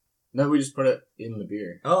 or? No, we just put it in the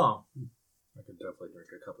beer. Oh. I could definitely drink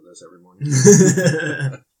a cup of this every morning.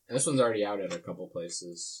 And this one's already out at a couple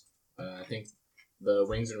places. I think the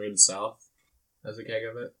Wings and Ribs South has a keg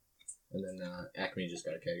of it. And then Acme just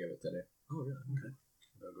got a keg of it today. Oh yeah, okay.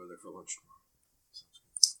 I'll go there for lunch tomorrow.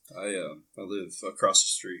 Sounds I live across the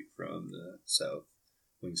street from the South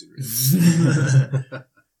Wings and Ribs.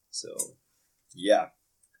 So, yeah.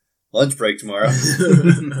 Lunch break tomorrow.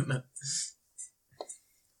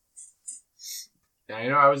 Now, I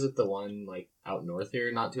know I was at the one like out north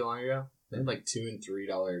here not too long ago. They had like $2 and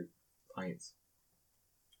 $3 pints.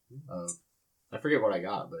 I forget what I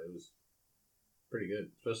got, but it was pretty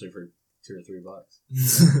good, especially for $2 or $3.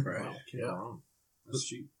 Right. Wow, can't go wrong. That's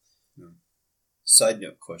cheap. Side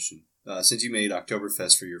note question. Since you made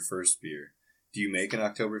Oktoberfest for your first beer, do you make an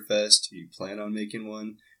Oktoberfest? Do you plan on making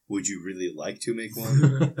one? Would you really like to make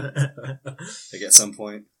one? Like at some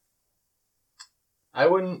point? I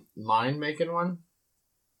wouldn't mind making one.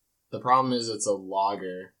 The problem is it's a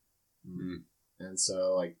lager, Mm. and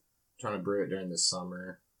so like trying to brew it during the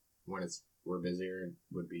summer when we're busier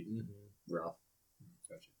would be rough.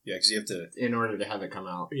 Gotcha. Yeah, because you have to... In order to have it come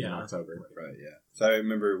out in Yeah. October. Right, yeah. So I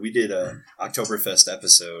remember we did a Oktoberfest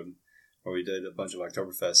episode where we did a bunch of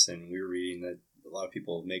Oktoberfest, and we were reading that a lot of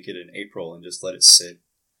people make it in April and just let it sit.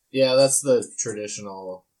 Yeah, that's the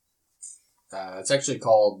traditional. It's actually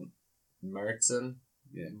called Märzen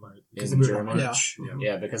Yeah. in German. Yeah.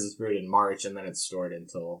 Yeah, because it's brewed in March and then it's stored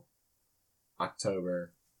until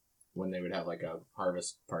October when they would have like a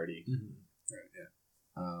harvest party. Right, yeah.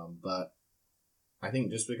 But I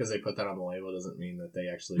think just because they put that on the label doesn't mean that they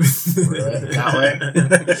actually brew it that way.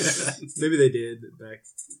 Maybe they did back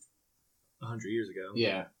 100 years ago.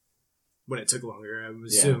 Yeah, When it took longer, I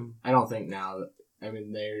would yeah. assume. I don't think now that. I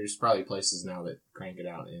mean, there's probably places now that crank it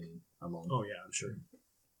out in a month. Oh, yeah, I'm sure.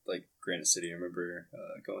 Like Granite City, I remember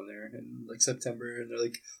going there in like September, and they're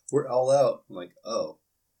like, "We're all out." I'm like, "Oh,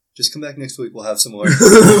 just come back next week. We'll have some more." It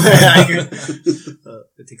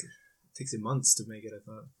takes you months to make it, I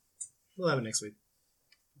thought. We'll have it next week.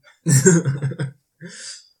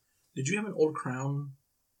 Did you have an Old Crown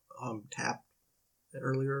tap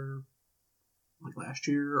earlier, like last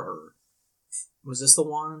year, or was this the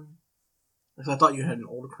one? Because I thought you had an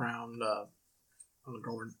Old Crown on a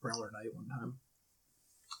growler night one time.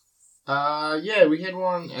 Yeah, we had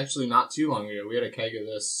one actually not too long ago. We had a keg of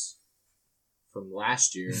this from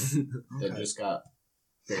last year that just got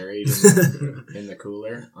buried in the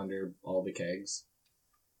cooler under all the kegs.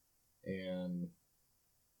 And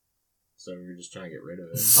so we were just trying to get rid of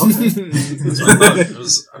it. That's what I thought. It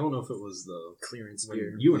was, I don't know if it was the Clearance when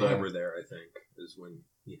beer. you and I Yeah. were there. I think is when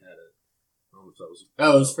he had it. I don't know if that was.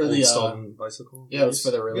 Oh, it was for Old the Stone bicycle. yeah, it was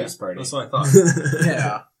for the Yeah, release party. That's what I thought.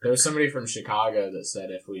 Yeah. There was somebody from Chicago that said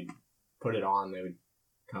if we put it on, they would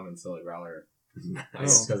come and fill a growler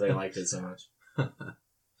because they liked it so much.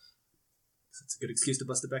 It's a good excuse to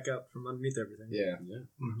bust it back out from underneath everything. Yeah, Yeah,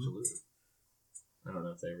 Mhm. absolutely. I don't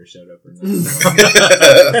know if they ever showed up or not. You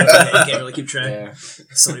can't really keep track. Yeah,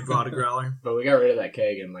 Somebody brought a growler. but we got rid of that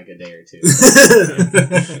keg in like a day or two. Good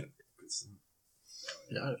stuff.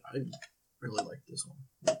 Yeah, I really like this one.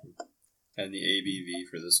 And the ABV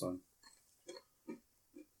for this one.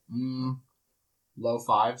 Low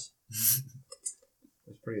fives.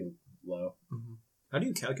 It's pretty low. How do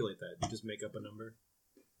you calculate that? You just make up a number?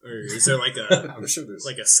 Or is there like a I'm sure there's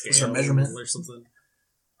like a scale there a measurement? or something?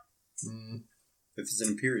 If it's an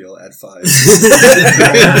Imperial, add 5.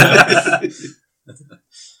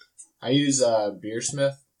 I use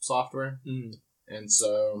Beersmith software, Mm. and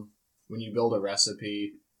so when you build a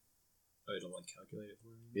recipe, Oh, it'll like calculate it for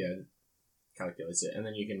you? yeah, it calculates it, and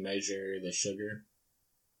then you can measure the sugar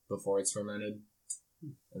before it's fermented,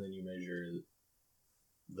 and then you measure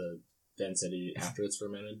the density after it's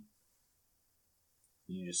fermented.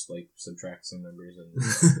 You just like subtract some numbers, and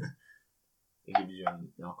it gives you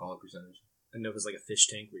an alcohol percentage. I know it's like a fish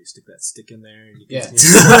tank where you stick that stick in there and you Yeah. can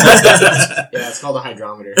Yeah, it's called a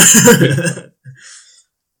hydrometer.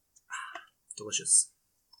 Delicious.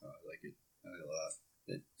 Oh, I like it. I like it a lot.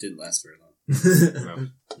 It didn't last very long.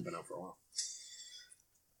 been out for a while.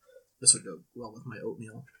 This would go well with my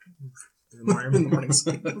oatmeal in the mornings.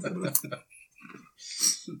 I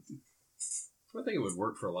think it would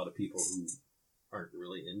work for a lot of people who aren't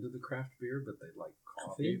really into the craft beer, but they like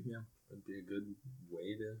coffee. Yeah, it'd be a good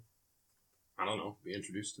way to, I don't know, be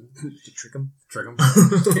introduced to it. To trick them. Trick them.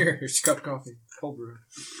 Here's your cup of coffee, cold brew.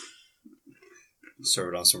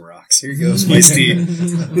 Serve it on some rocks. Here you go, some iced tea.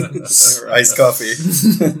 Or iced coffee.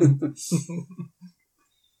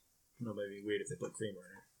 No, maybe weird if they put creamer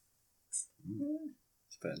in it.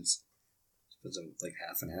 Depends. Depends on like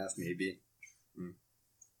half and half, maybe.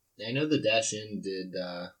 I know the Dash Inn did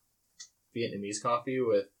Vietnamese coffee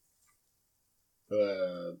with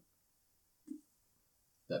that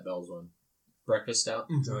Bell's one. Breakfast stout.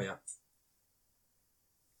 Oh, yeah.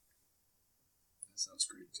 That sounds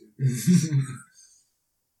great too.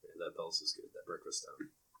 That Bell's is good. That breakfast stout.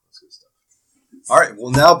 That's good stuff. All right.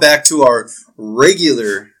 Well, now back to our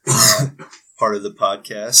regular part of the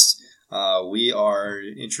podcast. We are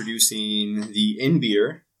introducing the In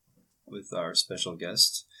Beer with our special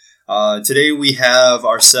guest. Today we have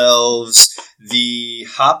ourselves the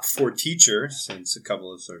Hop for Teacher, since a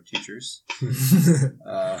couple of us are teachers.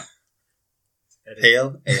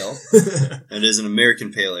 Pale Ale. It is an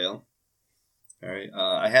American Pale Ale. All right.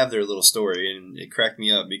 I have their little story, and it cracked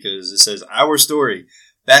me up because it says, "Our story.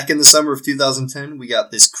 Back in the summer of 2010, we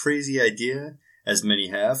got this crazy idea, as many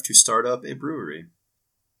have, to start up a brewery."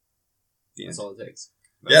 The That's end. all it takes.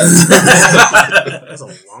 Yeah. That's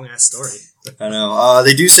a long ass story. I know.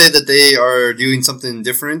 They do say that they are doing something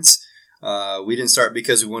different. We didn't start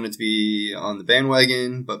because we wanted to be on the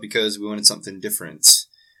bandwagon, but because we wanted something different.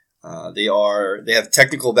 They have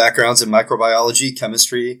technical backgrounds in microbiology,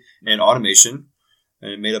 chemistry, and automation,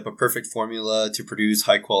 and it made up a perfect formula to produce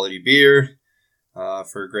high quality beer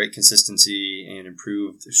for great consistency and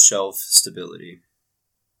improved shelf stability.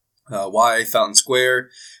 Why Fountain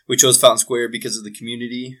Square? We chose Fountain Square because of the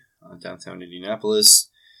community, downtown Indianapolis,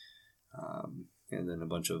 and then a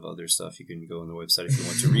bunch of other stuff. You can go on the website if you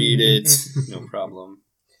want to read it. No problem.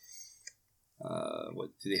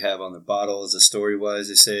 What do they have on the bottle as a story-wise?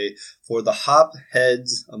 They say, "For the hop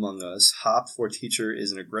heads among us, Hop for Teacher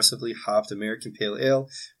is an aggressively hopped American Pale Ale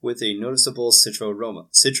with a noticeable citrus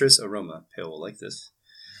aroma. Pale will like this.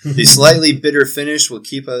 The slightly bitter finish will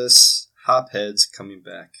keep us hop heads coming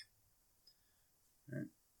back." Right.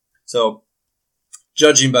 So,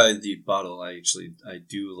 judging by the bottle, I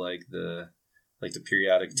do like the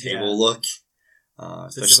periodic table look,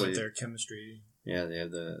 Especially with their chemistry. Yeah, they have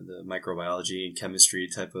the microbiology and chemistry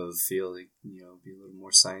type of feel. Like, be a little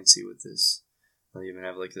more sciencey with this. They'll even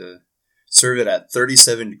have serve it at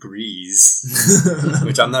 37 degrees,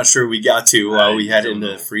 which I'm not sure we got to while we had it in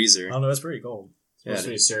the freezer. Oh no, that's pretty cold. It's supposed to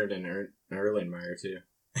be served in Erlenmeyer too.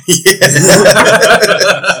 Yeah.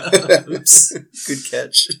 Oops. Good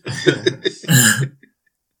catch.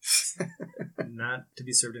 Not to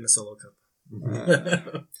be served in a solo cup.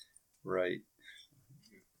 Right.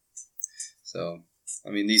 So,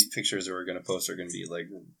 these pictures that we're going to post are going to be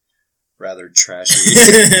rather trashy.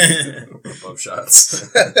 Above shots.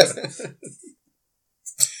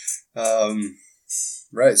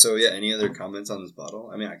 Right. So yeah. Any other comments on this bottle?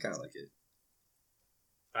 I kind of like it.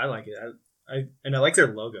 I like it. I like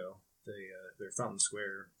their logo. Their Fountain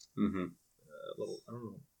Square. Mm-hmm. Little. I don't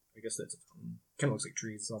know. I guess that's a fountain. Kind of looks like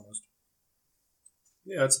trees almost.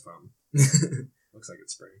 Yeah, it's a fountain. Looks like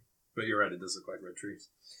it's spring. But you're right, it does look like red trees.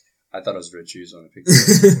 I thought it was red shoes when I picked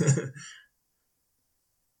it up.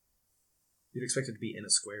 You'd expect it to be in a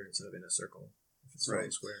square instead of in a circle. If it's Right.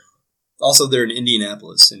 a square. Also, they're in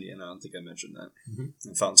Indianapolis, Indiana. I don't think I mentioned that. Mm-hmm.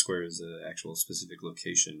 And Fountain Square is the actual specific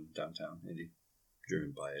location downtown Indy.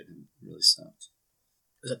 Driven by it and really stopped.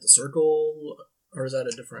 Is that the circle, or is that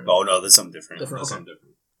a different? Oh no, that's something different. Different. That's Okay. something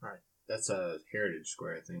different. That's a Heritage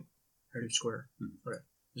Square, I think. Heritage Square. Hmm. Okay,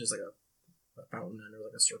 it's just like a fountain and or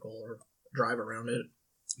like a circle or drive around it.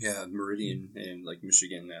 Yeah, Meridian and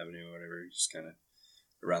Michigan Avenue or whatever, just kind of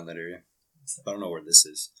around that area. I don't know where this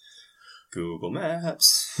is. Google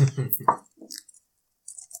Maps. If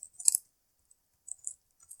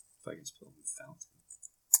I can spell fountain.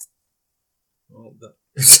 Well,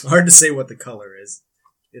 it's hard to say what the color is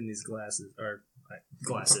in these glasses or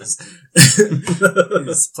glasses.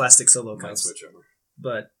 These plastic solo Might cups, switch over.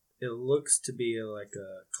 but it looks to be like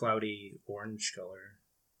a cloudy orange color.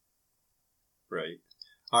 Right.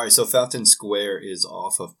 All right, so Fountain Square is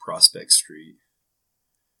off of Prospect Street.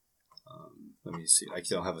 Let me see. I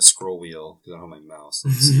don't have a scroll wheel because I don't have my mouse.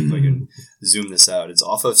 Let's see if I can zoom this out. It's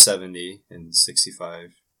off of 70 and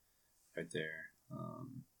 65 right there.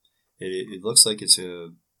 It looks like it's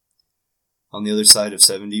on the other side of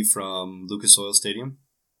 70 from Lucas Oil Stadium.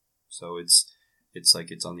 So it's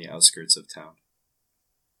on the outskirts of town.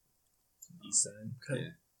 East side. Okay. Yeah.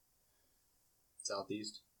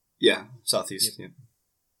 Southeast. Yeah, southeast. Yep. Yeah.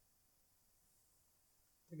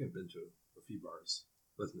 think I've been to a few bars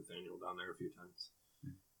with Nathaniel down there a few times.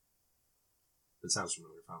 It sounds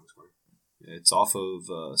familiar, Fountain Square. Yeah, it's off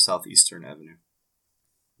of Southeastern Avenue.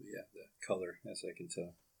 Yeah, the color, as I can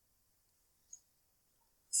tell.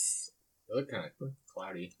 They look kind of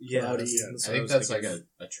cloudy. Yeah, Cloudy, that's I what think was that's thinking. like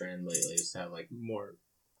a trend lately, is to have like More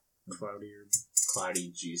cloudier.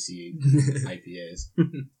 cloudy, juicy IPAs.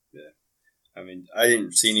 I mean, I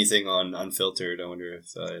didn't see anything on Unfiltered. I wonder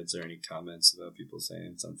if is there any comments about people saying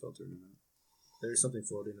it's unfiltered or not. There's something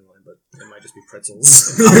floating in line, but it might just be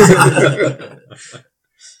pretzels.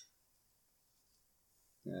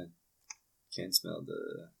 Yeah, can't smell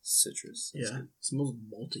the citrus. That's Yeah, good. it smells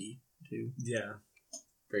malty too. Yeah.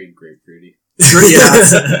 Very grapefruity.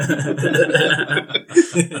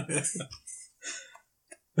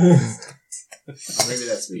 Maybe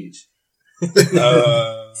that's peach.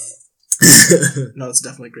 No, it's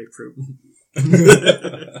definitely grapefruit.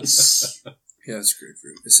 Yeah, it's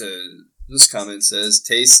grapefruit. It says, this comment says,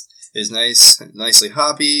 taste is nice, nicely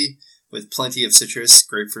hoppy, with plenty of citrus,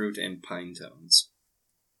 grapefruit, and pine tones.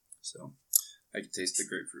 So, I can taste the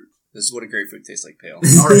grapefruit. This is what a grapefruit tastes like, pale.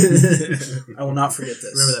 All right, I will not forget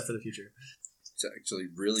this. Remember that for the future. It's actually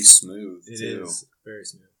really smooth, It too. is very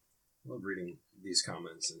smooth. I love reading these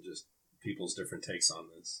comments and just people's different takes on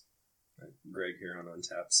this. Greg here on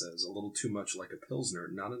Untapped says, a little too much like a Pilsner,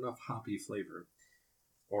 not enough hoppy flavor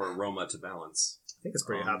or aroma to balance. I think it's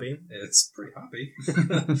pretty hoppy. It's pretty hoppy.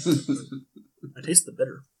 I taste the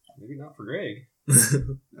bitter. Maybe not for Greg.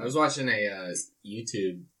 I was watching a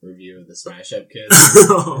YouTube review of the Smash Up Kids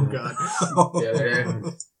Oh god. the other day,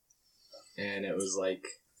 and it was like,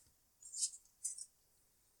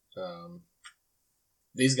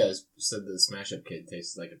 these guys said the Smash Up Kid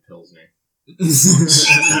tastes like a Pilsner.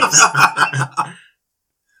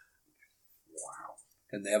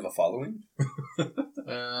 And they have a following? Forget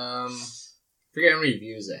how many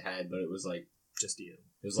views it had, but it was like, Just you.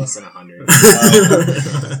 it was less than 100.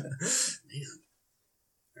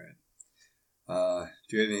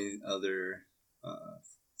 Do you have any other,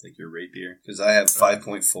 like your rate beer? Because I have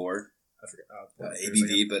 5.4 I forgot.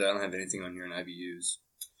 ABV, but I don't have anything on here in IBUs.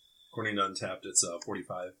 According to Untapped, it's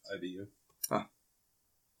 45 IBU.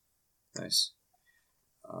 Nice.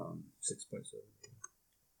 6.7.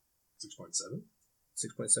 6.7?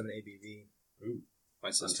 6.7 ABV. Ooh.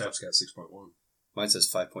 Mine says, Untapped's got 6.1. mine says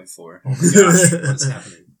 5.4. Oh my gosh, what's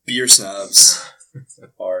happening? Beer snobs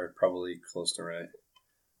are probably close to right.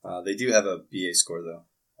 They do have a BA score, though,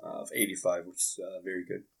 of 85, which is very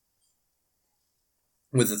good.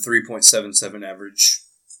 With a 3.77 average.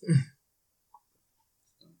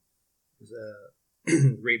 It's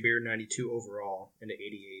Rate Beer 92 overall and an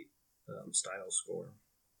 88 style score.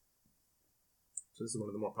 So this is one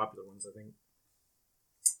of the more popular ones, I think.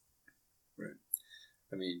 Right.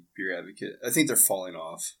 I mean, Beer Advocate, I think they're falling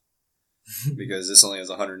off because this only has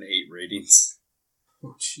 108 ratings.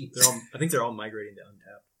 Oh, jeez. I think they're all migrating to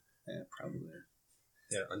Untapped. Yeah, probably.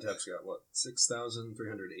 Yeah, Untapped's got,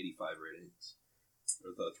 6,385 ratings.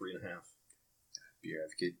 Or the 3.5. Beer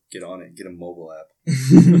Advocate, get on it. Get a mobile app.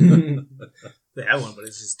 They have one, but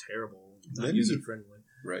it's just terrible. Not Maybe- user friendly.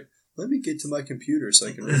 Right. Let me get to my computer so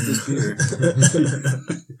I can rate this beer.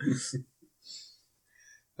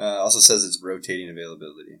 Also says it's rotating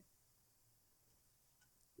availability.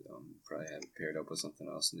 Probably have it paired up with something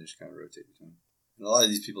else and they just kind of rotate between. And a lot of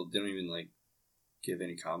these people don't even give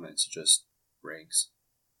any comments, just ranks.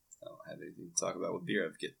 I don't have anything to talk about with Beer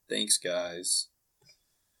Advocate. Thanks, guys.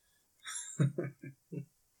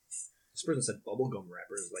 This person said bubblegum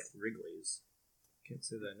wrappers like Wrigley's. Can't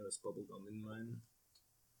say that I noticed bubblegum in mine.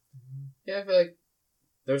 Yeah, I feel like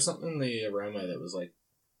there's something in the aroma that was like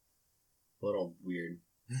a little weird.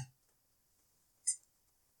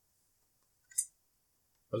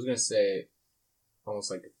 I was gonna say almost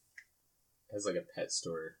like has like a pet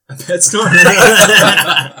store. A pet store?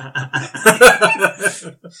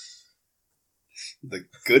 The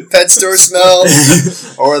good pet store smell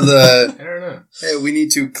or the, I don't know. hey, we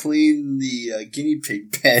need to clean the guinea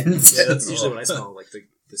pig pens. Yeah, that's usually what I smell, like the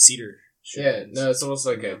cedar. Yeah, no, it's almost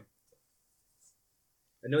like a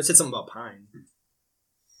I know it said something about pine.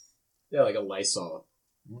 like a Lysol,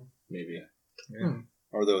 maybe. Yeah.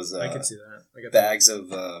 Or those I can see that. I got bags of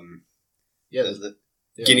Yeah, the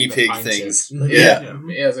yeah, guinea like the pig pine things. chips. Yeah.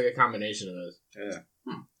 Yeah, it's like a combination of those. Yeah.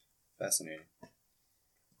 Fascinating.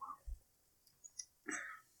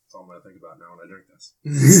 That's all I'm going to think about now when I drink this.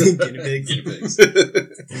 guinea pigs. Guinea pigs.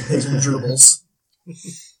 Pigs and gerbils.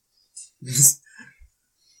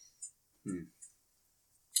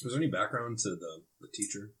 Was there any background to the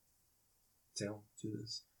teacher tale to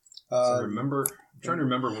this? I'm trying to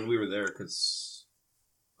remember when we were there because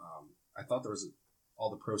I thought there was all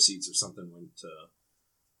the proceeds or something went to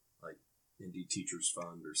like Indie Teachers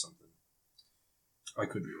Fund or something. I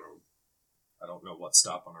could be wrong. I don't know what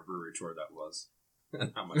stop on our brewery tour that was.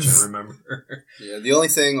 How much I remember. Yeah, the only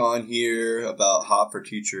thing on here about Hop for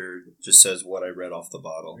Teacher just says what I read off the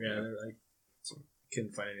bottle. Yeah, I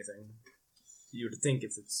couldn't find anything. You would think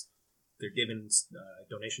if they're giving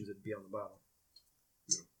donations, it'd be on the bottle.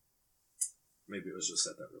 Maybe it was just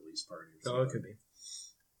at that release party. Oh, it could be.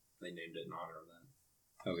 They named it in honor of that.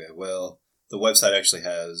 Okay, well, the website actually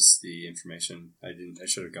has the information. I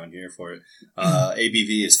should have gone here for it.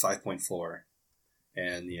 ABV is 5.4,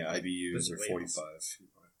 and the IBUs are 45.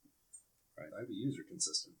 Right, IBUs are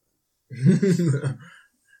consistent.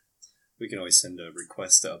 We can always send a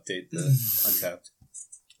request to update the Untapped.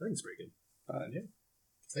 I think it's pretty good. I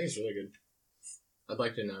think it's really good. I'd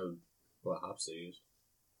like to know what hops they use.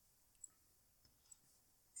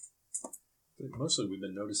 Mostly, we've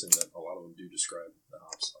been noticing that a lot of them do describe the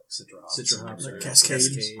hops, like Citra hops. Citra hops, Like or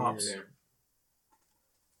Cascade hops. Yeah.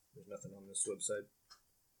 There's nothing on this website.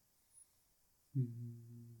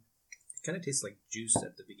 It kind of tastes like juice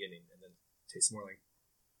at the beginning, and then tastes more like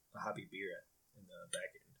a hoppy beer in the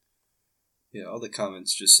back end. Yeah, all the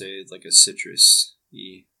comments just say it's like a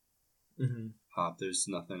citrus-y hop. There's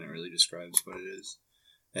nothing that really describes what it is.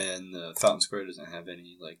 And Fountain Square doesn't have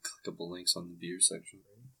any like clickable links on the beer section.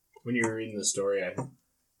 When you were reading the story, I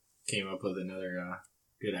came up with another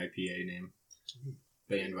good IPA name.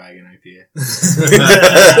 Bandwagon IPA.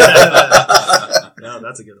 No,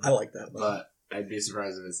 that's a good one. I like that. But I'd be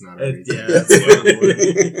surprised if it's not a retail. Yeah, that's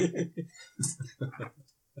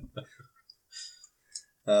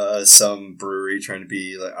a Some brewery trying to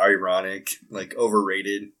be like ironic, like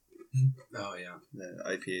overrated. Oh, yeah. The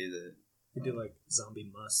IPA that We do like Zombie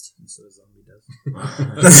Must instead of Zombie Does.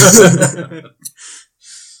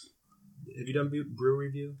 Have you done brew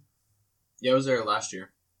review? Yeah, I was there last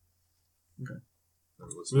year. We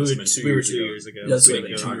were 2 years ago. Yes, we we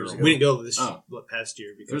didn't were go. 2 years ago. We didn't go this Oh. past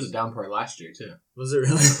year There was because a downpour last year, too. was it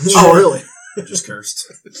really? Oh, really? Just cursed.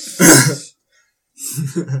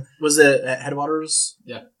 Was it at Headwaters?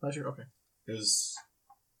 Yeah. Last year? Okay. It was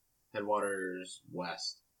Headwaters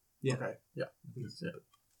West. Yeah. Okay. Yeah. I think that's it.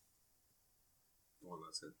 The one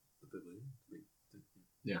that's at the pavilion.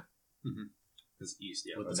 Yeah. Because east,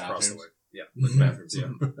 yeah, With that's the across the bathrooms? way. Yeah, with the bathrooms, yeah.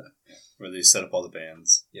 where they set up all the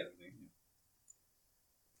bands. Yeah.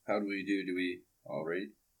 How do we do? Do we all rate?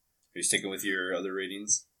 Are you sticking with your other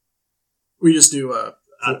ratings? We just do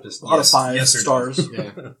Just out of 5 yes or no. stars.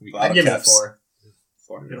 Yeah. We- Wow. I'd give it a caps. 4.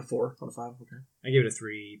 4. We got a 4 out of 5. Okay. I gave it a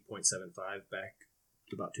 3.75 back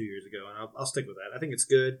about 2 years ago, and I'll stick with that. I think it's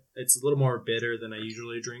good. It's a little more bitter than I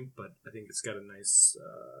usually drink, but I think it's got a nice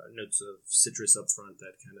notes of citrus up front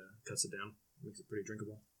that kind of cuts it down, makes it pretty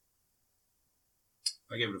drinkable.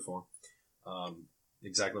 I gave it a 4.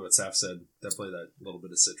 Exactly what Saf said. Definitely that little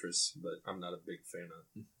bit of citrus, but I'm not a big fan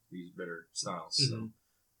of these bitter styles. So,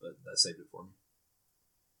 but that saved it for me.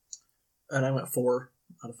 And I went 4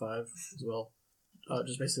 out of 5 as well.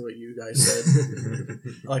 Just basically what you guys said.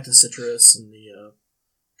 I like the citrus and the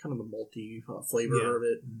kind of the malty flavor of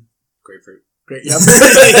it. Grapefruit. Great. Yep. Yeah,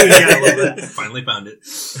 I love that. Finally found it.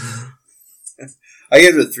 I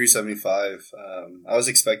gave it a 3.75. I was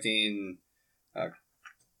expecting,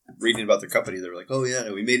 reading about their company, they were like, oh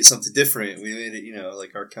yeah, we made it something different. We made it,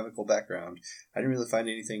 like our chemical background. I didn't really find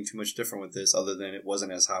anything too much different with this other than it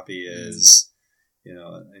wasn't as hoppy as,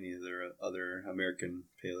 any of their other American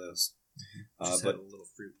pale ales. Just But had a little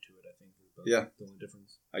fruit to it, I think. Is Yeah. the only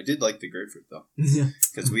difference. I did like the grapefruit though, Yeah.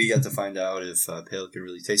 because we got to find out if pale can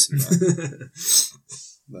really taste it or not.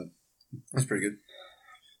 But that's pretty good.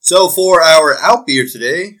 So for our out beer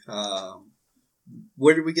today,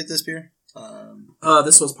 where did we get this beer?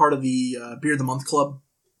 This was part of the Beer of the Month Club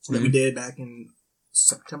that we did back in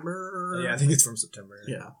September. Yeah, I think it's from September.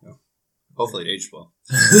 Yeah. Hopefully it aged well.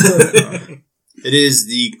 It is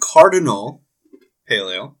the Cardinal Pale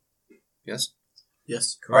Ale. Yes?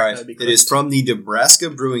 Yes, All right. That'd be It is from the Nebraska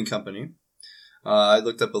Brewing Company. I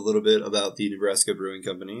looked up a little bit about the Nebraska Brewing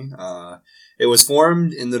Company. It was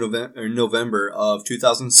formed in the November of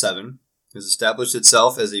 2007. It has established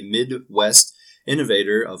itself as a Midwest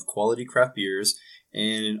innovator of quality craft beers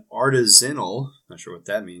and an artisanal, not sure what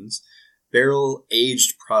that means,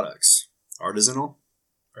 barrel-aged products. Artisanal?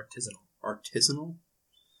 Artisanal?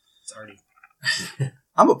 It's already.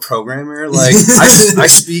 I'm a programmer. Like, I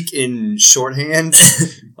speak in shorthand.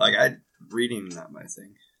 Like, reading not my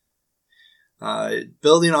thing.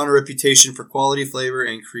 Building on a reputation for quality, flavor,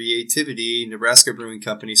 and creativity, Nebraska Brewing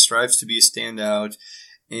Company strives to be a standout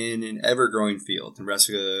in an ever-growing field.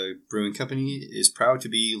 Nebraska Brewing Company is proud to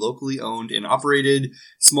be locally owned and operated,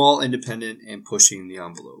 small, independent, and pushing the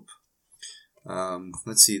envelope.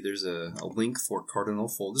 Let's see, there's a link for Cardinal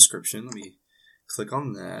full description. Let me click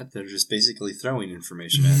on that. They're just basically throwing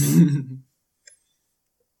information at me.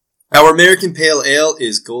 Our American Pale Ale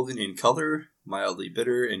is golden in color, mildly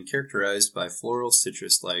bitter, and characterized by floral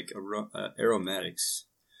citrus-like aromatics,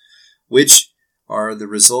 which are the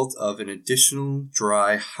result of an additional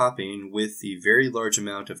dry hopping with the very large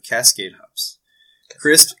amount of Cascade hops.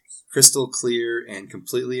 Crisp, crystal clear, and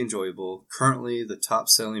completely enjoyable. Currently the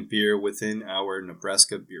top-selling beer within our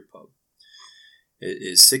Nebraska beer pub. It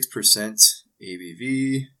is 6%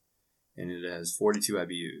 ABV, and it has 42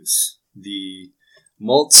 IBUs. The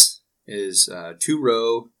malt is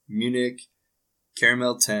 2-row, Munich,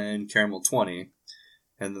 Caramel 10, Caramel 20,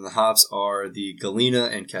 and then the hops are the Galena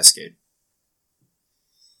and Cascade.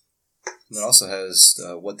 And it also has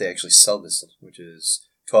what they actually sell this, which is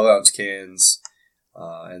 12-ounce cans,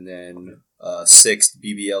 and then 6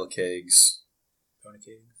 BBL kegs,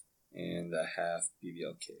 and a half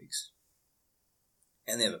BBL kegs.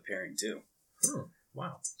 And they have a pairing too. Oh,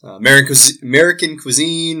 wow. American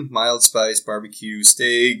cuisine, mild spice, barbecue,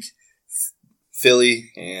 steak,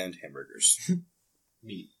 Philly, and hamburgers.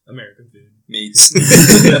 Meat. American food. Meats.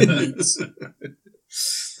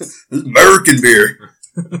 American beer.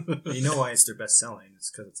 You know why it's their best selling? It's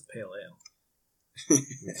because it's a pale ale.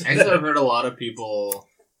 Actually, I've heard a lot of people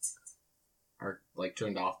are like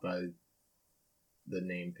turned off by the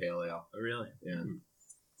name Pale Ale. Oh, really? Yeah.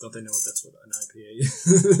 Don't they know that's what an IPA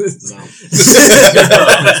is? No.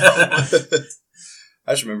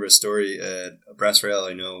 I just remember a story at Brass Rail.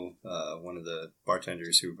 I know one of the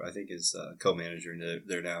bartenders who I think is co-manager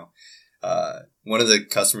there now. One of the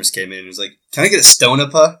customers came in and was like, "Can I get a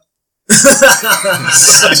Stonapa?"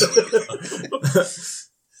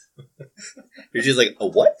 You're just like, "A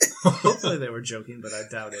what?" Hopefully they were joking, but I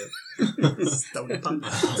doubt it.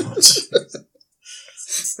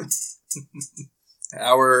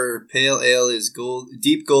 Our pale ale is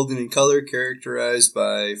deep golden in color, characterized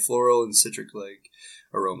by floral and citric-like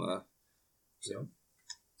aroma. So,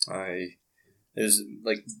 there's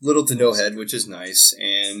like little to no head, which is nice,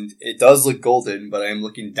 and it does look golden, but I am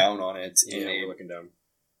looking down on it. Yeah, we're looking down.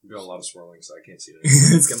 We're doing a lot of swirling, so I can't see it.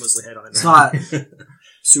 It's got mostly head on it. It's not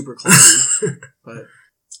super cloudy, but It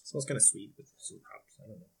smells kind of sweet with some hops. I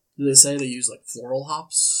don't know. do they say they use like floral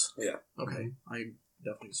hops? Yeah. Okay, I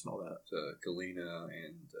definitely smell that. Galena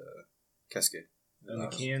and Cascade. And the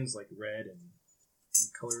can's like red, and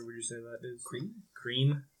what color would you say that is?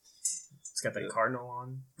 Cream. It's got that cardinal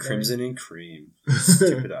on. Crimson and cream.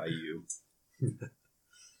 Stupid IU.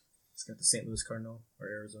 It's got the St. Louis Cardinal or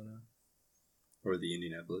Arizona. Or the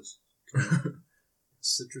Indianapolis.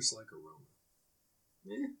 Citrus-like aroma.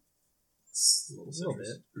 It's a little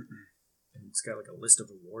bit. And it's got like a list of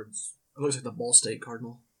awards. It looks like the Ball State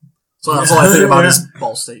Cardinal. So that's all I think about is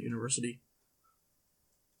Ball State University.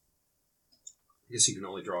 I guess you can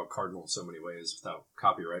only draw a cardinal so many ways without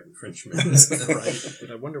copyright infringement. Right.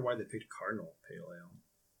 But I wonder why they picked Cardinal Pale Ale.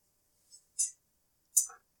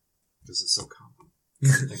 Because it's so common.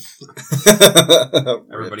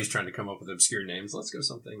 Everybody's trying to come up with obscure names. Let's go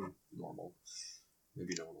something normal.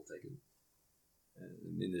 Maybe no one will take it. I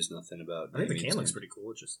mean, there's nothing about... I think the can looks pretty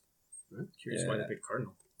cool. It's just curious why they picked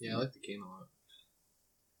Cardinal. Yeah, I like the can a lot.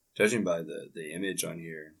 Judging by the image on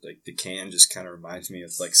here, like the can just kind of reminds me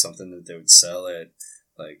of like something that they would sell at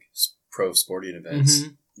like pro sporting events.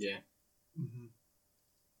 Mm-hmm. Yeah. Mm-hmm.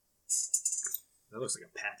 That looks like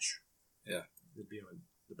a patch. Yeah. It'd be on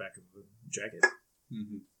the back of the jacket.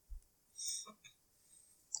 Mm-hmm.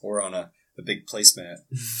 Or on a big placemat,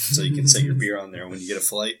 so you can set your beer on there when you get a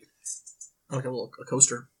flight. Like a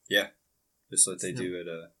coaster. Yeah, just like they do at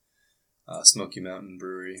a Smoky Mountain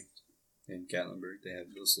Brewery in Gatlinburg. They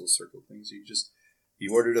have those little circle things.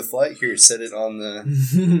 You ordered a flight, here, set it on the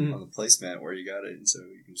on the placemat where you got it, and so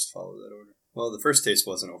you can just follow that order. Well, the first taste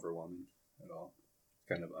wasn't overwhelming at all.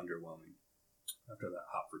 Kind of underwhelming. After that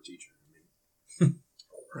hop for teacher.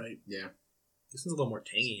 Right. Yeah. This one's a little more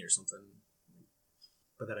tangy or something.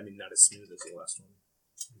 But then, not as smooth as the last one.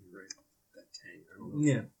 You're right. That tang. I don't know.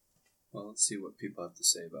 Yeah. Well, let's see what people have to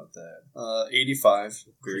say about that. 85,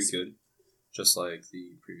 very good, just like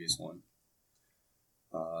the previous one.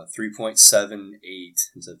 3.78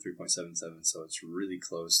 instead of 3.77, so it's really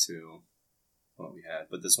close to what we had.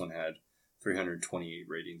 But this one had 328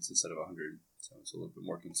 ratings instead of 100, so it's a little bit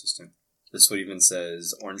more consistent. This one even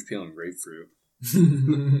says orange peel and grapefruit.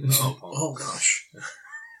 Oh gosh.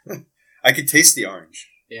 I could taste the orange.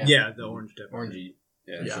 Yeah. Yeah, the orange definitely. Orangey.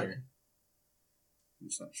 Yeah, Yeah. sure. I'm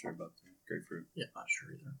just not sure about the grapefruit. Yeah, not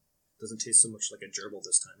sure either. Doesn't taste so much like a gerbil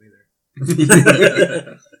this time either.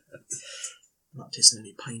 I'm not tasting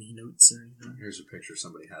any piney notes or anything. Here's a picture.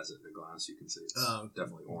 Somebody has it in a glass. You can see it's Oh,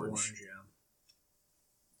 definitely orange. Yeah.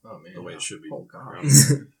 Oh man, The way it should be. Oh, God. around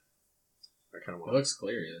here. I kind of it want. looks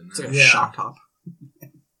clearer than It's that. like a Yeah. shock top.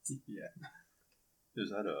 Yeah. Is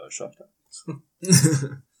that a shock top?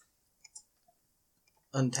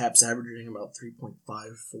 Untapped's averaging about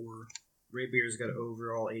 3.54. Rate Beer's got an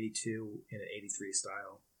overall 82 and an 83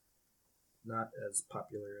 style. Not as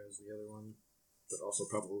popular as the other one, but also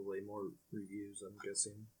probably more reviews, I'm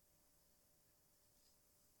guessing.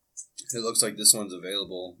 It looks like this one's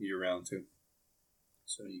available year round too.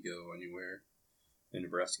 So you go anywhere in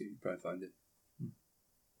Nebraska, you can probably find it.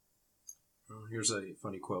 Here's a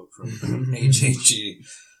funny quote from HHG.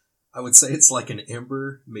 I would say it's like an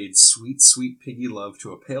ember made sweet, sweet piggy love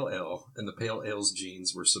to a pale ale, and the pale ale's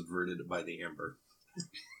genes were subverted by the ember.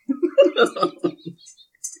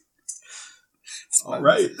 All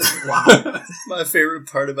right. Wow. My favorite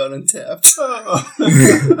part about Untapped. Other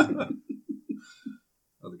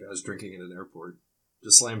guys drinking in an airport.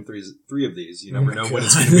 Just slam three of these. You never know when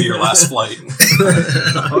it's going to be your last flight.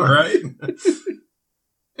 All right.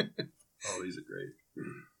 Oh, these are great.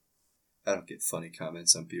 I don't get funny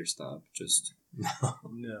comments on Beer Stomp. Just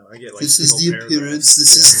No, I get like this is single the paragraphs. appearance.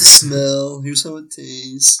 This is the smell. Here's how it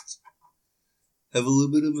tastes. Have a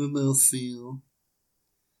little bit of a mouthfeel.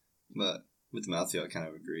 But with the mouthfeel, I kind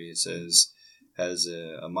of agree. It says has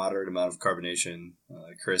a moderate amount of carbonation,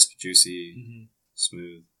 crisp, juicy,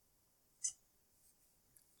 smooth.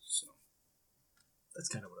 So That's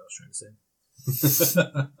kind of what I was trying to say.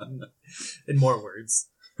 In more words.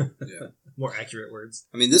 yeah. More accurate words.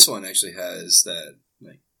 I mean, this one actually has that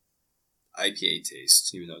like IPA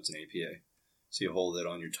taste, even though it's an APA. So you hold it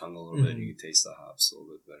on your tongue a little bit, and you can taste the hops a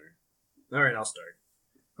little bit better. All right, I'll start.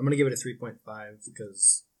 I'm going to give it a 3.5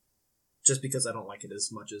 because I don't like it as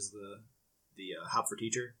much as the Hop for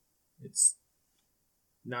Teacher. It's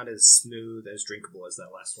not as smooth, as drinkable as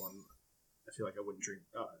that last one. I feel like I wouldn't drink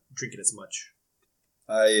it as much.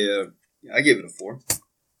 I give it a 4.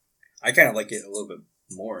 I kind of like it a little bit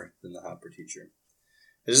more than the Hop for Teacher.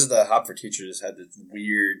 This is the Hop for Teacher just had this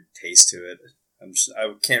weird taste to it. I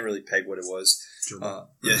can't really peg what it was. Gerbil.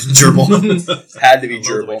 Yeah, gerbil. Had to be I love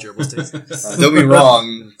the way gerbil. gerbils taste. Don't be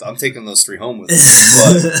wrong. I'm taking those 3 home with me.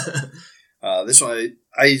 But this one,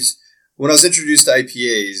 when I was introduced to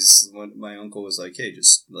IPAs, my uncle was like, "Hey,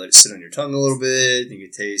 just let it sit on your tongue a little bit. You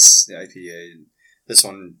can taste the IPA." And this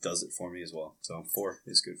one does it for me as well. So 4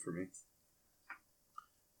 is good for me.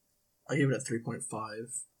 I gave it a 3.5.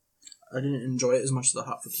 I didn't enjoy it as much as the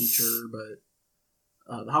Hop for Teacher, but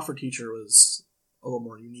the Hop for Teacher was a little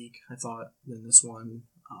more unique, I thought, than this one.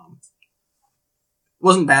 It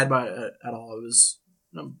wasn't bad by at all. It was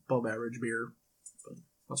above average beer, but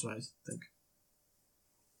that's what I think.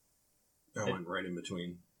 I went right in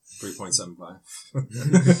between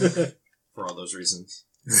 3.75 for all those reasons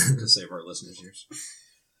to save our listeners' ears.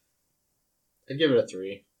 I'd give it a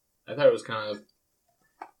 3. I thought it was kind of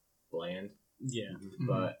bland, Yeah.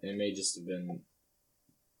 but it may just have been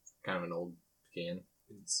kind of an old can.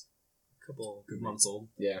 It's a couple months old.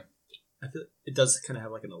 Yeah. I feel it does kind of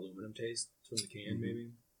have like an aluminum taste from the can,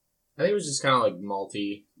 maybe. I think it was just kind of like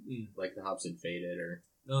malty, like the hops had faded, or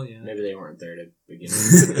Oh, yeah. maybe they weren't there to begin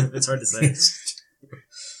with. It's hard to say.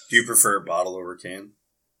 Do you prefer bottle over can?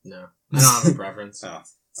 No. I don't have a preference. Oh,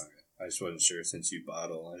 okay. I just wasn't sure since you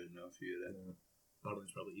bottle. I didn't know if you had that.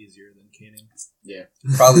 Bottling's probably easier than canning. Yeah.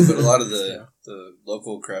 Probably, but a lot of the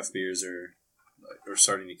local craft beers are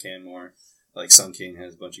starting to can more. Like Sun King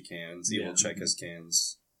has a bunch of cans. Evil Czech has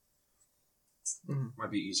cans.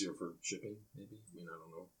 Might be easier for shipping, maybe. I mean, I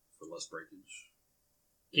don't know. For less breakage.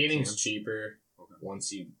 Canning's cheaper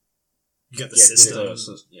once you You got the get system. to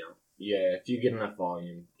the- Yeah, if you get enough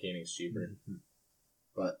volume, canning's cheaper.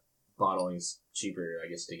 But bottling's cheaper, I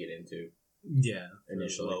guess, to get into. Yeah. for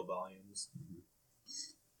Initially. Low volumes.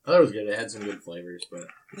 I thought it was good. It had some good flavors, but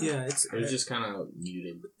Yeah, it was just kind of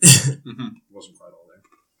muted. Wasn't quite all there.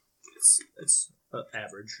 It's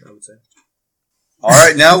average, I would say. All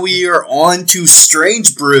right, now we are on to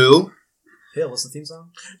Strange Brew. Hey, what's the theme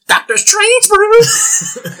song? Dr. Strange Brew!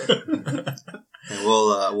 And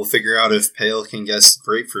we'll figure out if Pale can guess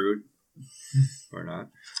grapefruit or not.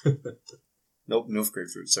 Nope, no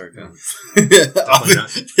grapefruit. Sorry, Pale. Definitely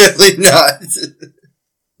not. Definitely not.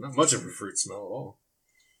 Not much of a fruit smell at all.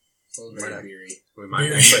 Very beery. We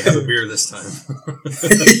might actually have a beer this time. I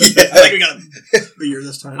think we got a beer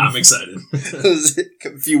this time. I'm excited.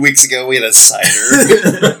 A few weeks ago, we had a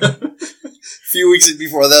cider. A few weeks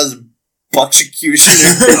before that was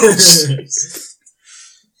Bucksecutioner.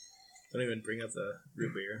 Don't even bring up the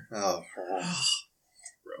root beer. Oh,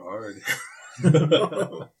 Hard.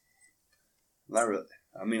 not really.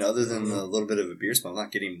 I mean, other than a little bit of a beer smell, I'm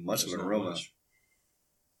not getting much There's of an not aroma. much.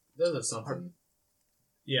 There's something.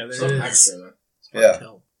 Yeah, there Something is. extra there. Yeah.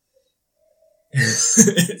 Tell.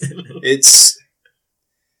 It's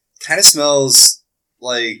kind of smells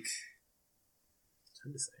like It's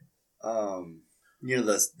hard to say.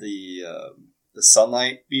 the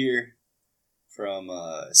Sunlight beer from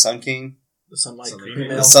Sun King. The Sunlight Sunlight Cream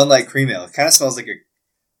Cream Ale. The Sunlight Cream Ale. It kind of smells like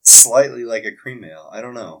slightly like a cream ale. I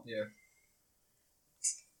don't know.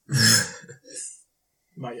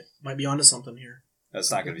 Might be onto something here. That's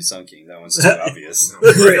not going to be Sun King. That one's too obvious.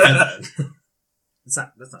 That's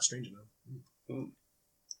not strange enough. Ooh.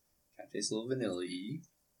 Kind of tastes a little vanilla-y.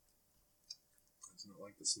 Does not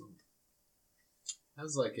like the smell.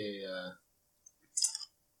 Has like a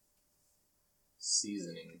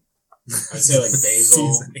seasoning. I'd say like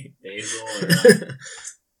basil, Seasoning. basil or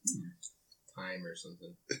thyme or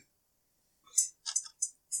something,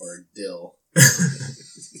 or dill.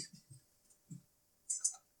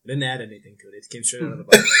 I didn't add anything to it. It came straight out of the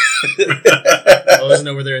bottle. I wasn't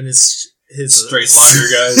over there in his Straight lager,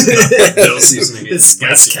 guys. Dill seasoning. His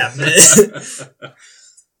spice cabinet.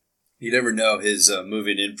 You never know. His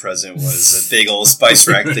moving in present was a big old spice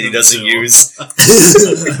rack that he doesn't use.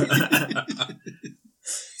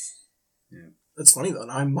 That's funny though.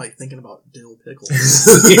 Now I'm like thinking about dill pickles.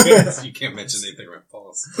 You can't mention anything right,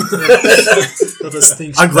 Paul's.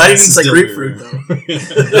 I'm glad he didn't say Dill grapefruit beer.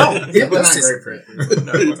 though. No, Yeah, but not taste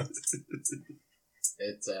grapefruit.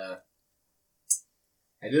 It's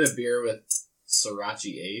I did a beer with Sriracha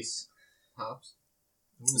Ace hops.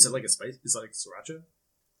 Is it like a spice? Is it like sriracha?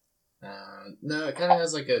 No, it kind of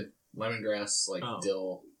has like a lemongrass, like Oh.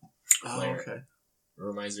 dill. Oh, Flavor. okay. It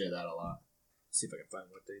reminds me of that a lot. See if I can find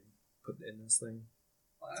what they put in this thing.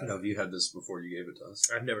 Have you had this before you gave it to us?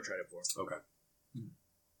 I've never tried it before. Okay.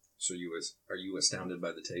 So are you astounded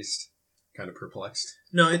by the taste? Kind of perplexed?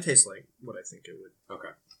 No, it tastes like what I think it would.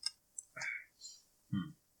 Okay.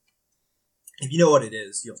 If you know what it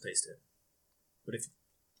is, you'll taste it. But if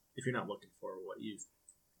you're not looking for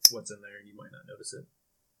what's in there, you might not notice it.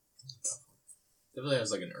 Definitely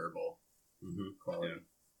has like an herbal Mm-hmm. quality,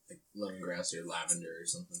 like lemongrass or lavender or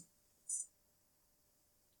something.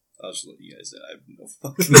 I'll just let you guys. I have no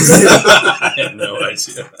I had no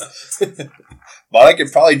idea. But I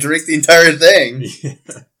could probably drink the entire thing.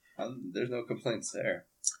 There's no complaints there.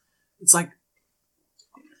 It's like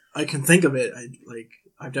I can think of it.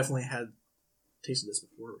 I've definitely tasted this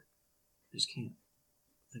before. I just can't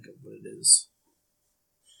think of what it is.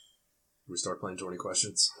 We start playing 20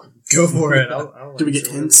 questions. Go for it. I'll Do we get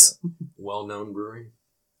answer hints? Well-known brewery.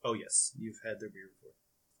 Oh, yes. You've had their beer before.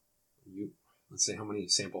 Let's see how many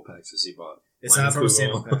sample packs has he bought. It's not from a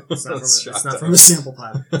sample pack. It's not from a sample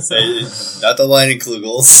pack. Not the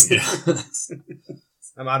Leinenkugels.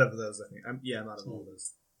 I'm out of those, I think. I'm out of all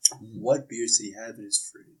those. What beers did he have in his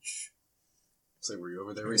fridge? So were you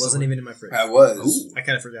over there It recently? wasn't even in my fridge. I was. Ooh. I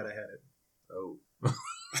kind of forgot I had it. Oh.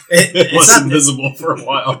 It's wasn't not- visible for a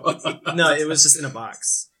while. No, it was just in a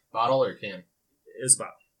box. Bottle or can? It was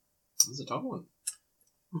about. That's a tough one.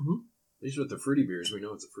 Mm-hmm. At least with the fruity beers, we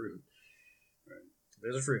know it's a fruit.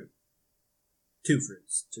 There's a fruit. 2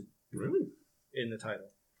 fruits. Really? In the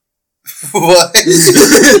title. What?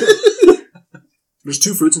 There's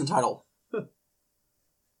 2 fruits in the title.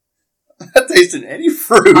 I'm not tasting any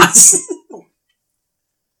fruits.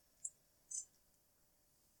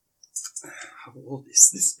 How old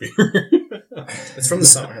is this beer? It's from the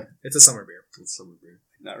summer. It's a summer beer. It's summer beer.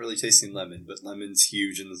 Not really tasting lemon, but lemon's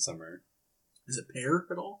huge in the summer. Is it pear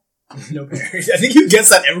at all? No pear. I think you guess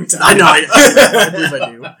that every time. I know. I believe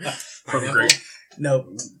I do. From Pineapple? grape.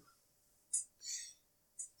 No.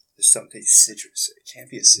 There's something tastes citrus. It can't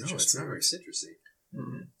be a citrus. No, it's not fruit. very citrusy.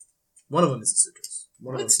 One of them is a citrus.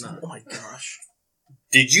 One of them's not. Oh my gosh.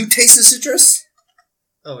 Did you taste the citrus?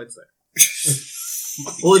 Oh, it's there.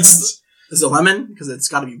 Well, is it lemon? Because it's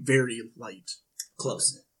got to be very light.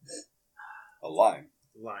 Close. A lime.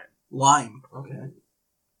 Lime. Lime. Okay.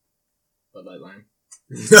 Bud Light Lime.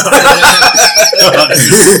 I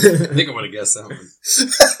think I'm going to guess that one.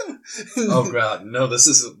 Oh, God. No, this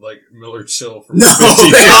isn't like Miller Chill from No. 50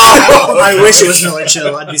 years ago. I wish it was Miller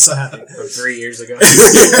Chill. I'd be so happy. From 3 years ago.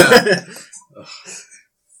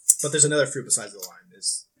 But there's another fruit besides the lime.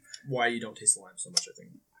 Is why you don't taste the lime so much, I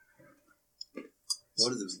think.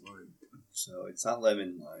 What is this lime? So it's not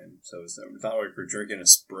lemon lime. So it's not like we're drinking a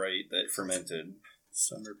Sprite that fermented.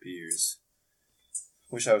 Summer beers.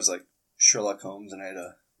 Wish I was like Sherlock Holmes and I had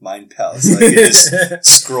a mind palace so I could just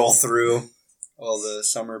scroll through all the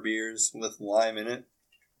summer beers with lime in it.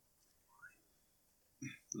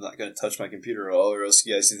 I'm not going to touch my computer at all, or else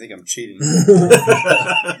you guys think I'm cheating.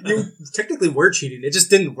 You technically were cheating. It just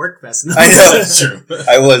didn't work fast enough. I know, it's true.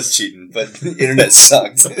 I was cheating, but the internet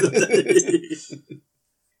sucked.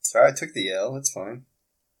 Sorry, I took the L. It's fine.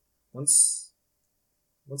 Once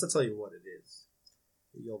I tell you what it is,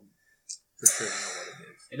 you'll for sure know what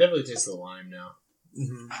it is. It definitely tastes the lime now.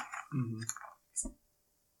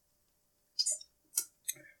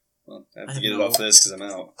 Well, I have to get it off this because I'm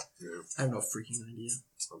out. Yeah, I have no freaking idea.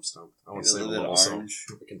 I'm stumped. I want Maybe to a say little bit also. orange.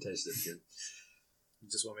 I can taste it again. You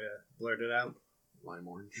just want me to blurt it out? Lime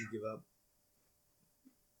orange. You give up?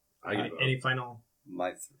 I give up. Any final?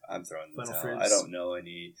 I'm throwing the Final towel. fruits. I don't know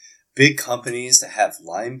any big companies that have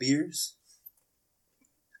lime beers.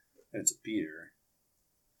 And it's a beer.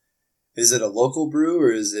 Is it a local brew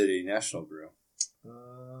or is it a national brew?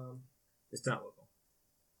 It's not local.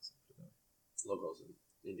 Locals in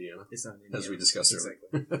Indiana, It's not in Indiana. as we discussed earlier.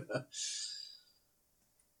 Exactly.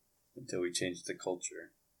 Until we change the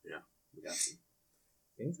culture. Yeah. Yeah.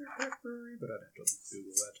 Things are craft brewery, but I'd have to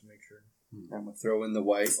Google that to make sure. I'm going to throw in the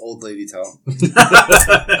white old lady towel. I'll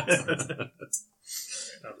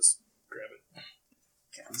just grab it.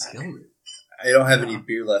 It's killing me. I don't have any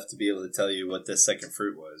beer left to be able to tell you what the second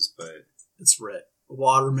fruit was, but... It's red.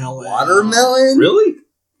 Watermelon. Watermelon? Really?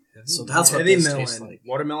 So that's what Heavy this melon, tastes like.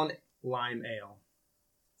 watermelon lime ale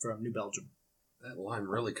from New Belgium. That lime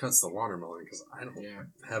really cuts the watermelon because I don't Yeah.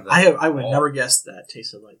 have that. I would at all. never guess that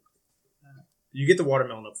tasted like. You get the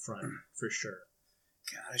watermelon up front for sure.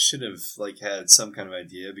 God, I should have had some kind of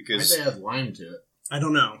idea Why'd because... they add lime to it? I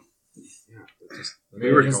don't know. Yeah, it just,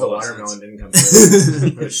 Maybe because the watermelon didn't come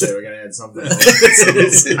through. Oh shit, we gotta add something.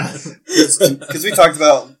 Because we talked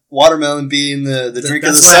about watermelon being the drink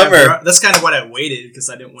of the That's why summer. that's kind of what I waited because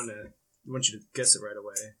I didn't want you to guess it right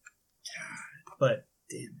away. But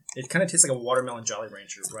damn, it kind of tastes like a watermelon Jolly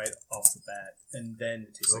Rancher right off the bat, and then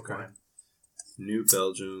it tastes like Okay. lime. New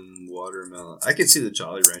Belgium watermelon. I can see the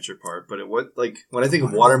Jolly Rancher part, but when I think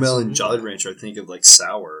of watermelon Jolly Rancher, I think of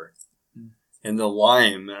sour. And the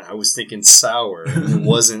lime, I was thinking sour, and it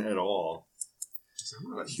wasn't at all.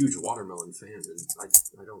 I'm not a huge watermelon fan, and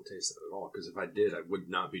I don't taste it at all. Because if I did, I would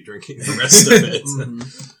not be drinking the rest of it.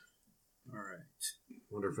 All right.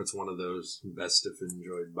 Wonder if it's one of those best if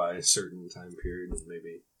enjoyed by a certain time period, and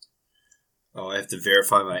maybe. Oh, I have to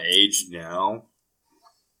verify my age now.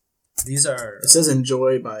 These are It says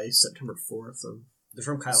enjoy by September 4th of. they're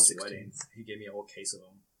from Kyle's 16. wedding. He gave me a whole case of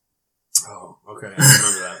them. Oh, okay.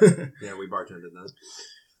 I remember that. Yeah, we bartended that.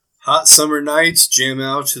 Hot summer nights, jam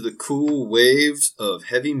out to the cool waves of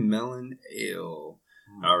Heavy Melon Ale.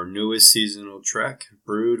 Our newest seasonal trek,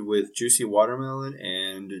 brewed with juicy watermelon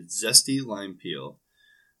and zesty lime peel.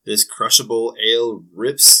 This crushable ale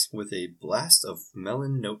rips with a blast of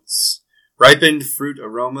melon notes, ripened fruit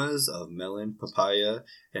aromas of melon, papaya,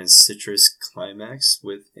 and citrus climax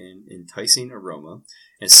with an enticing aroma,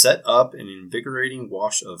 and set up an invigorating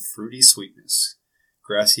wash of fruity sweetness,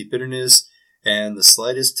 grassy bitterness, and the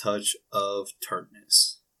slightest touch of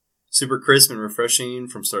tartness. Super crisp and refreshing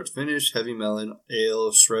from start to finish, Heavy Melon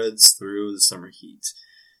Ale shreds through the summer heat.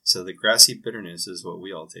 So the grassy bitterness is what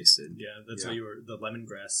we all tasted. Yeah, that's what you were. The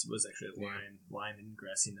lemongrass was actually lime and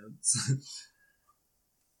grassy notes.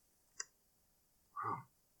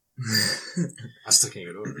 I still can't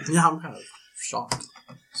get over it. Yeah, I'm kind of shocked.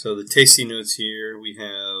 So the tasty notes here, we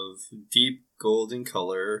have deep golden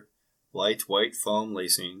color, light white foam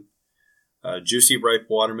lacing, juicy ripe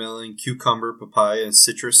watermelon, cucumber, papaya, and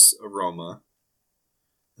citrus aroma.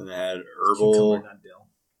 And they had herbal... Cucumber, not dill.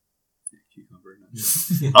 Cucumber,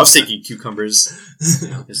 not dill. I was thinking cucumbers.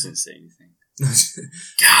 I just didn't say anything.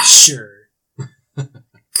 Gosh, sure.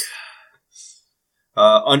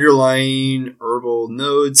 Underlying herbal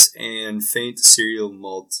notes and faint cereal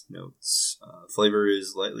malt notes. Flavor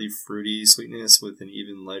is lightly fruity sweetness with an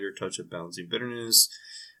even lighter touch of balancing bitterness.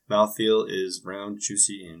 Mouthfeel is round,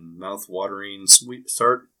 juicy, and mouth-watering sweet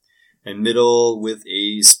start, and middle with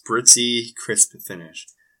a spritzy, crisp finish.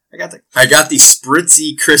 I got the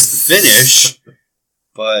spritzy, crisp finish,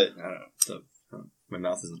 but I don't know, my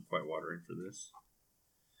mouth isn't quite watering for this.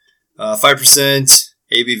 5%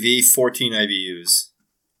 ABV, 14 IBUs.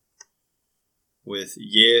 With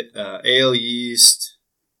ale yeast,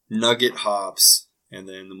 nugget hops, and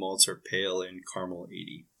then the malts are pale and caramel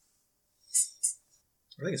 80.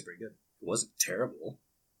 I think it's pretty good. It wasn't terrible.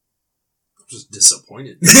 I'm just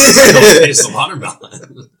disappointed. I don't taste the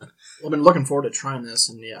watermelon. Well, I've been looking forward to trying this,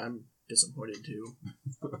 and yeah, I'm disappointed too.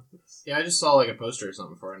 Yeah, I just saw a poster or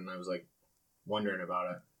something for it, and I was wondering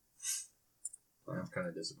about it. I'm kind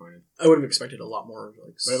of disappointed. I would have expected a lot more.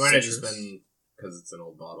 But it might have just citrus. been because it's an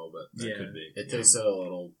old bottle, but That could be. it tasted a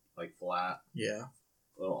little flat. Yeah.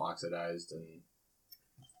 little oxidized, and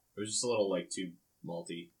it was just a little like too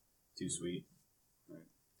malty, too sweet.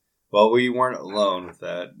 Well, we weren't alone with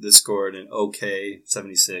that. This scored an OK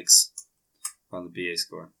 76 on the BA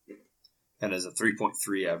score, and has a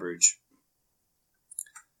 3.3 average.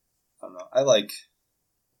 I don't know. I like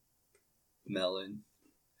melon,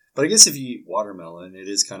 but I guess if you eat watermelon, it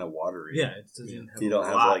is kind of watery. Yeah, it doesn't have You a don't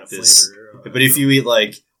have, lot like, of this- flavor. But if you eat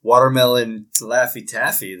like watermelon Laffy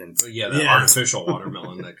Taffy, then Yeah, the Yeah. artificial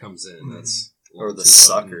watermelon that comes in. That's a or little the too potent.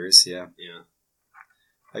 suckers, yeah. Yeah.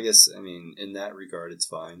 I guess in that regard, it's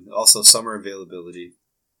fine. Also, summer availability.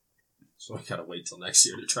 So I gotta wait till next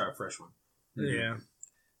year to try a fresh one. Yeah.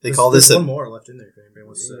 They call this there's a one more left in there if anybody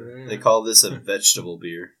wants to. they call this a vegetable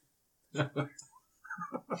beer.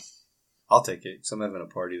 I'll take it. 'Cause I'm having a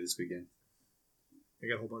party this weekend I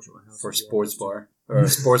got a whole bunch at my house. for a if you sports want bar or a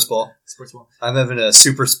sports ball. Sports ball. I'm having a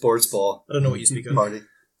super sports ball I don't know what you speak of. party.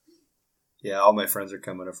 Yeah, all my friends are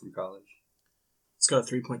coming up from college. It's got a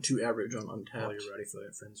 3.2 average on All Untapped. your rowdy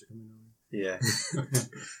foot friends are coming over. Yeah,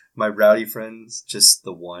 my rowdy friends, just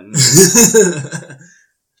the one.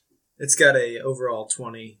 It's got a overall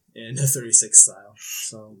 20 and a 36 style.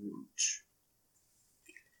 So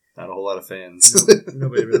Not a whole lot of fans.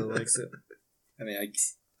 nobody really likes it. I mean,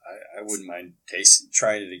 I wouldn't mind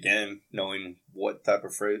trying it again, knowing what type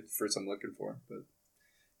of fruits I'm looking for. But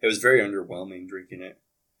it was very underwhelming drinking it.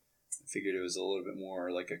 I figured it was a little bit more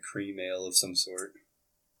like a cream ale of some sort,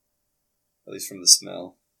 at least from the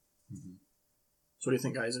smell. So what do you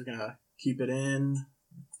think, guys? Are going to keep it in,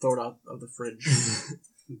 throw it out of the fridge?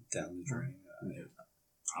 Down the drain.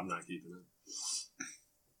 I'm not keeping it.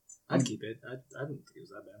 I'd keep it. I didn't think it was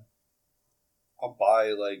that bad. I'll buy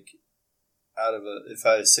if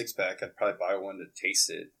I had a 6-pack, I'd probably buy one to taste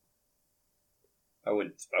it. I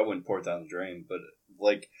wouldn't pour it down the drain, but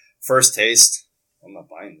like first taste, I'm not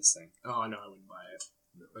buying this thing. Oh, no, I wouldn't buy it.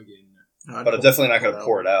 Again, But I'm definitely not going to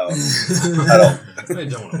pour it out. I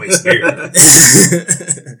don't want to waste beer.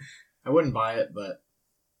 I wouldn't buy it, but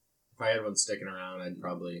if I had one sticking around, I'd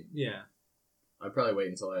probably yeah. wait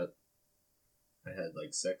until I had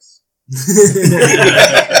like 6.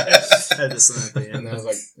 Had this one at the And end. I was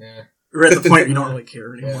like, yeah, We're at the point you don't really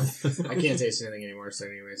care anymore. I can't taste anything anymore. So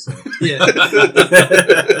anyway, so Yeah.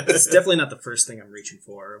 It's definitely not the first thing I'm reaching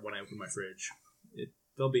for when I open my fridge.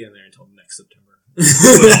 They'll be in there until next September.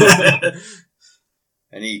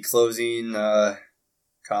 Any closing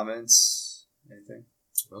comments? Anything?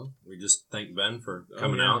 Well, we just thank Ben for Oh,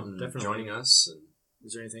 coming yeah, out and definitely. joining us. And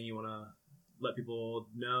Is there anything you want to let people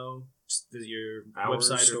know? Just visit your our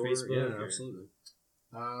website store, or Facebook? yeah, or- absolutely.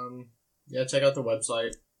 yeah, check out the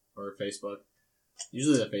website or Facebook.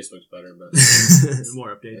 Usually the Facebook's better, but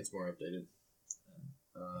More updated. it's more updated.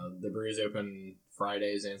 The brewery's open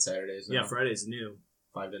Fridays and Saturdays now. Yeah, Friday's new.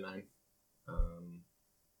 5 to 9. I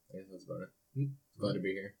guess that's about it. Glad to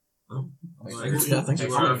be here. Oh, Thanks Yeah, thanks You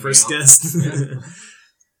for were our coming. first guest.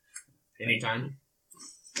 Anytime.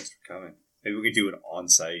 Thanks for coming. Maybe we could do it on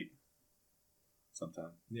site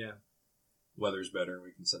sometime. Yeah. weather's better,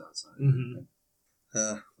 we can sit outside.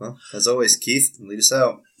 Mm-hmm. Well, as always, Keith, lead us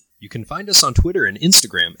out. You can find us on Twitter and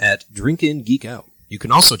Instagram at DrinkInGeekOut. You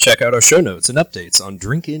can also check out our show notes and updates on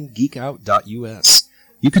drinkingeekout.us.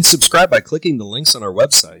 You can subscribe by clicking the links on our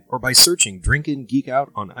website or by searching Drinkin' Geek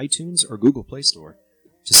Out on iTunes or Google Play Store.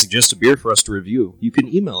 To suggest a beer for us to review, you can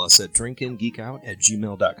email us at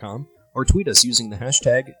drinkingeekout@gmail.com or tweet us using the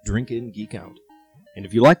hashtag DrinkinGeekOut. And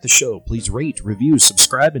if you like the show, please rate, review,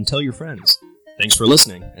 subscribe, and tell your friends. Thanks for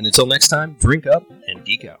listening, and until next time, drink up and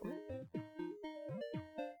geek out.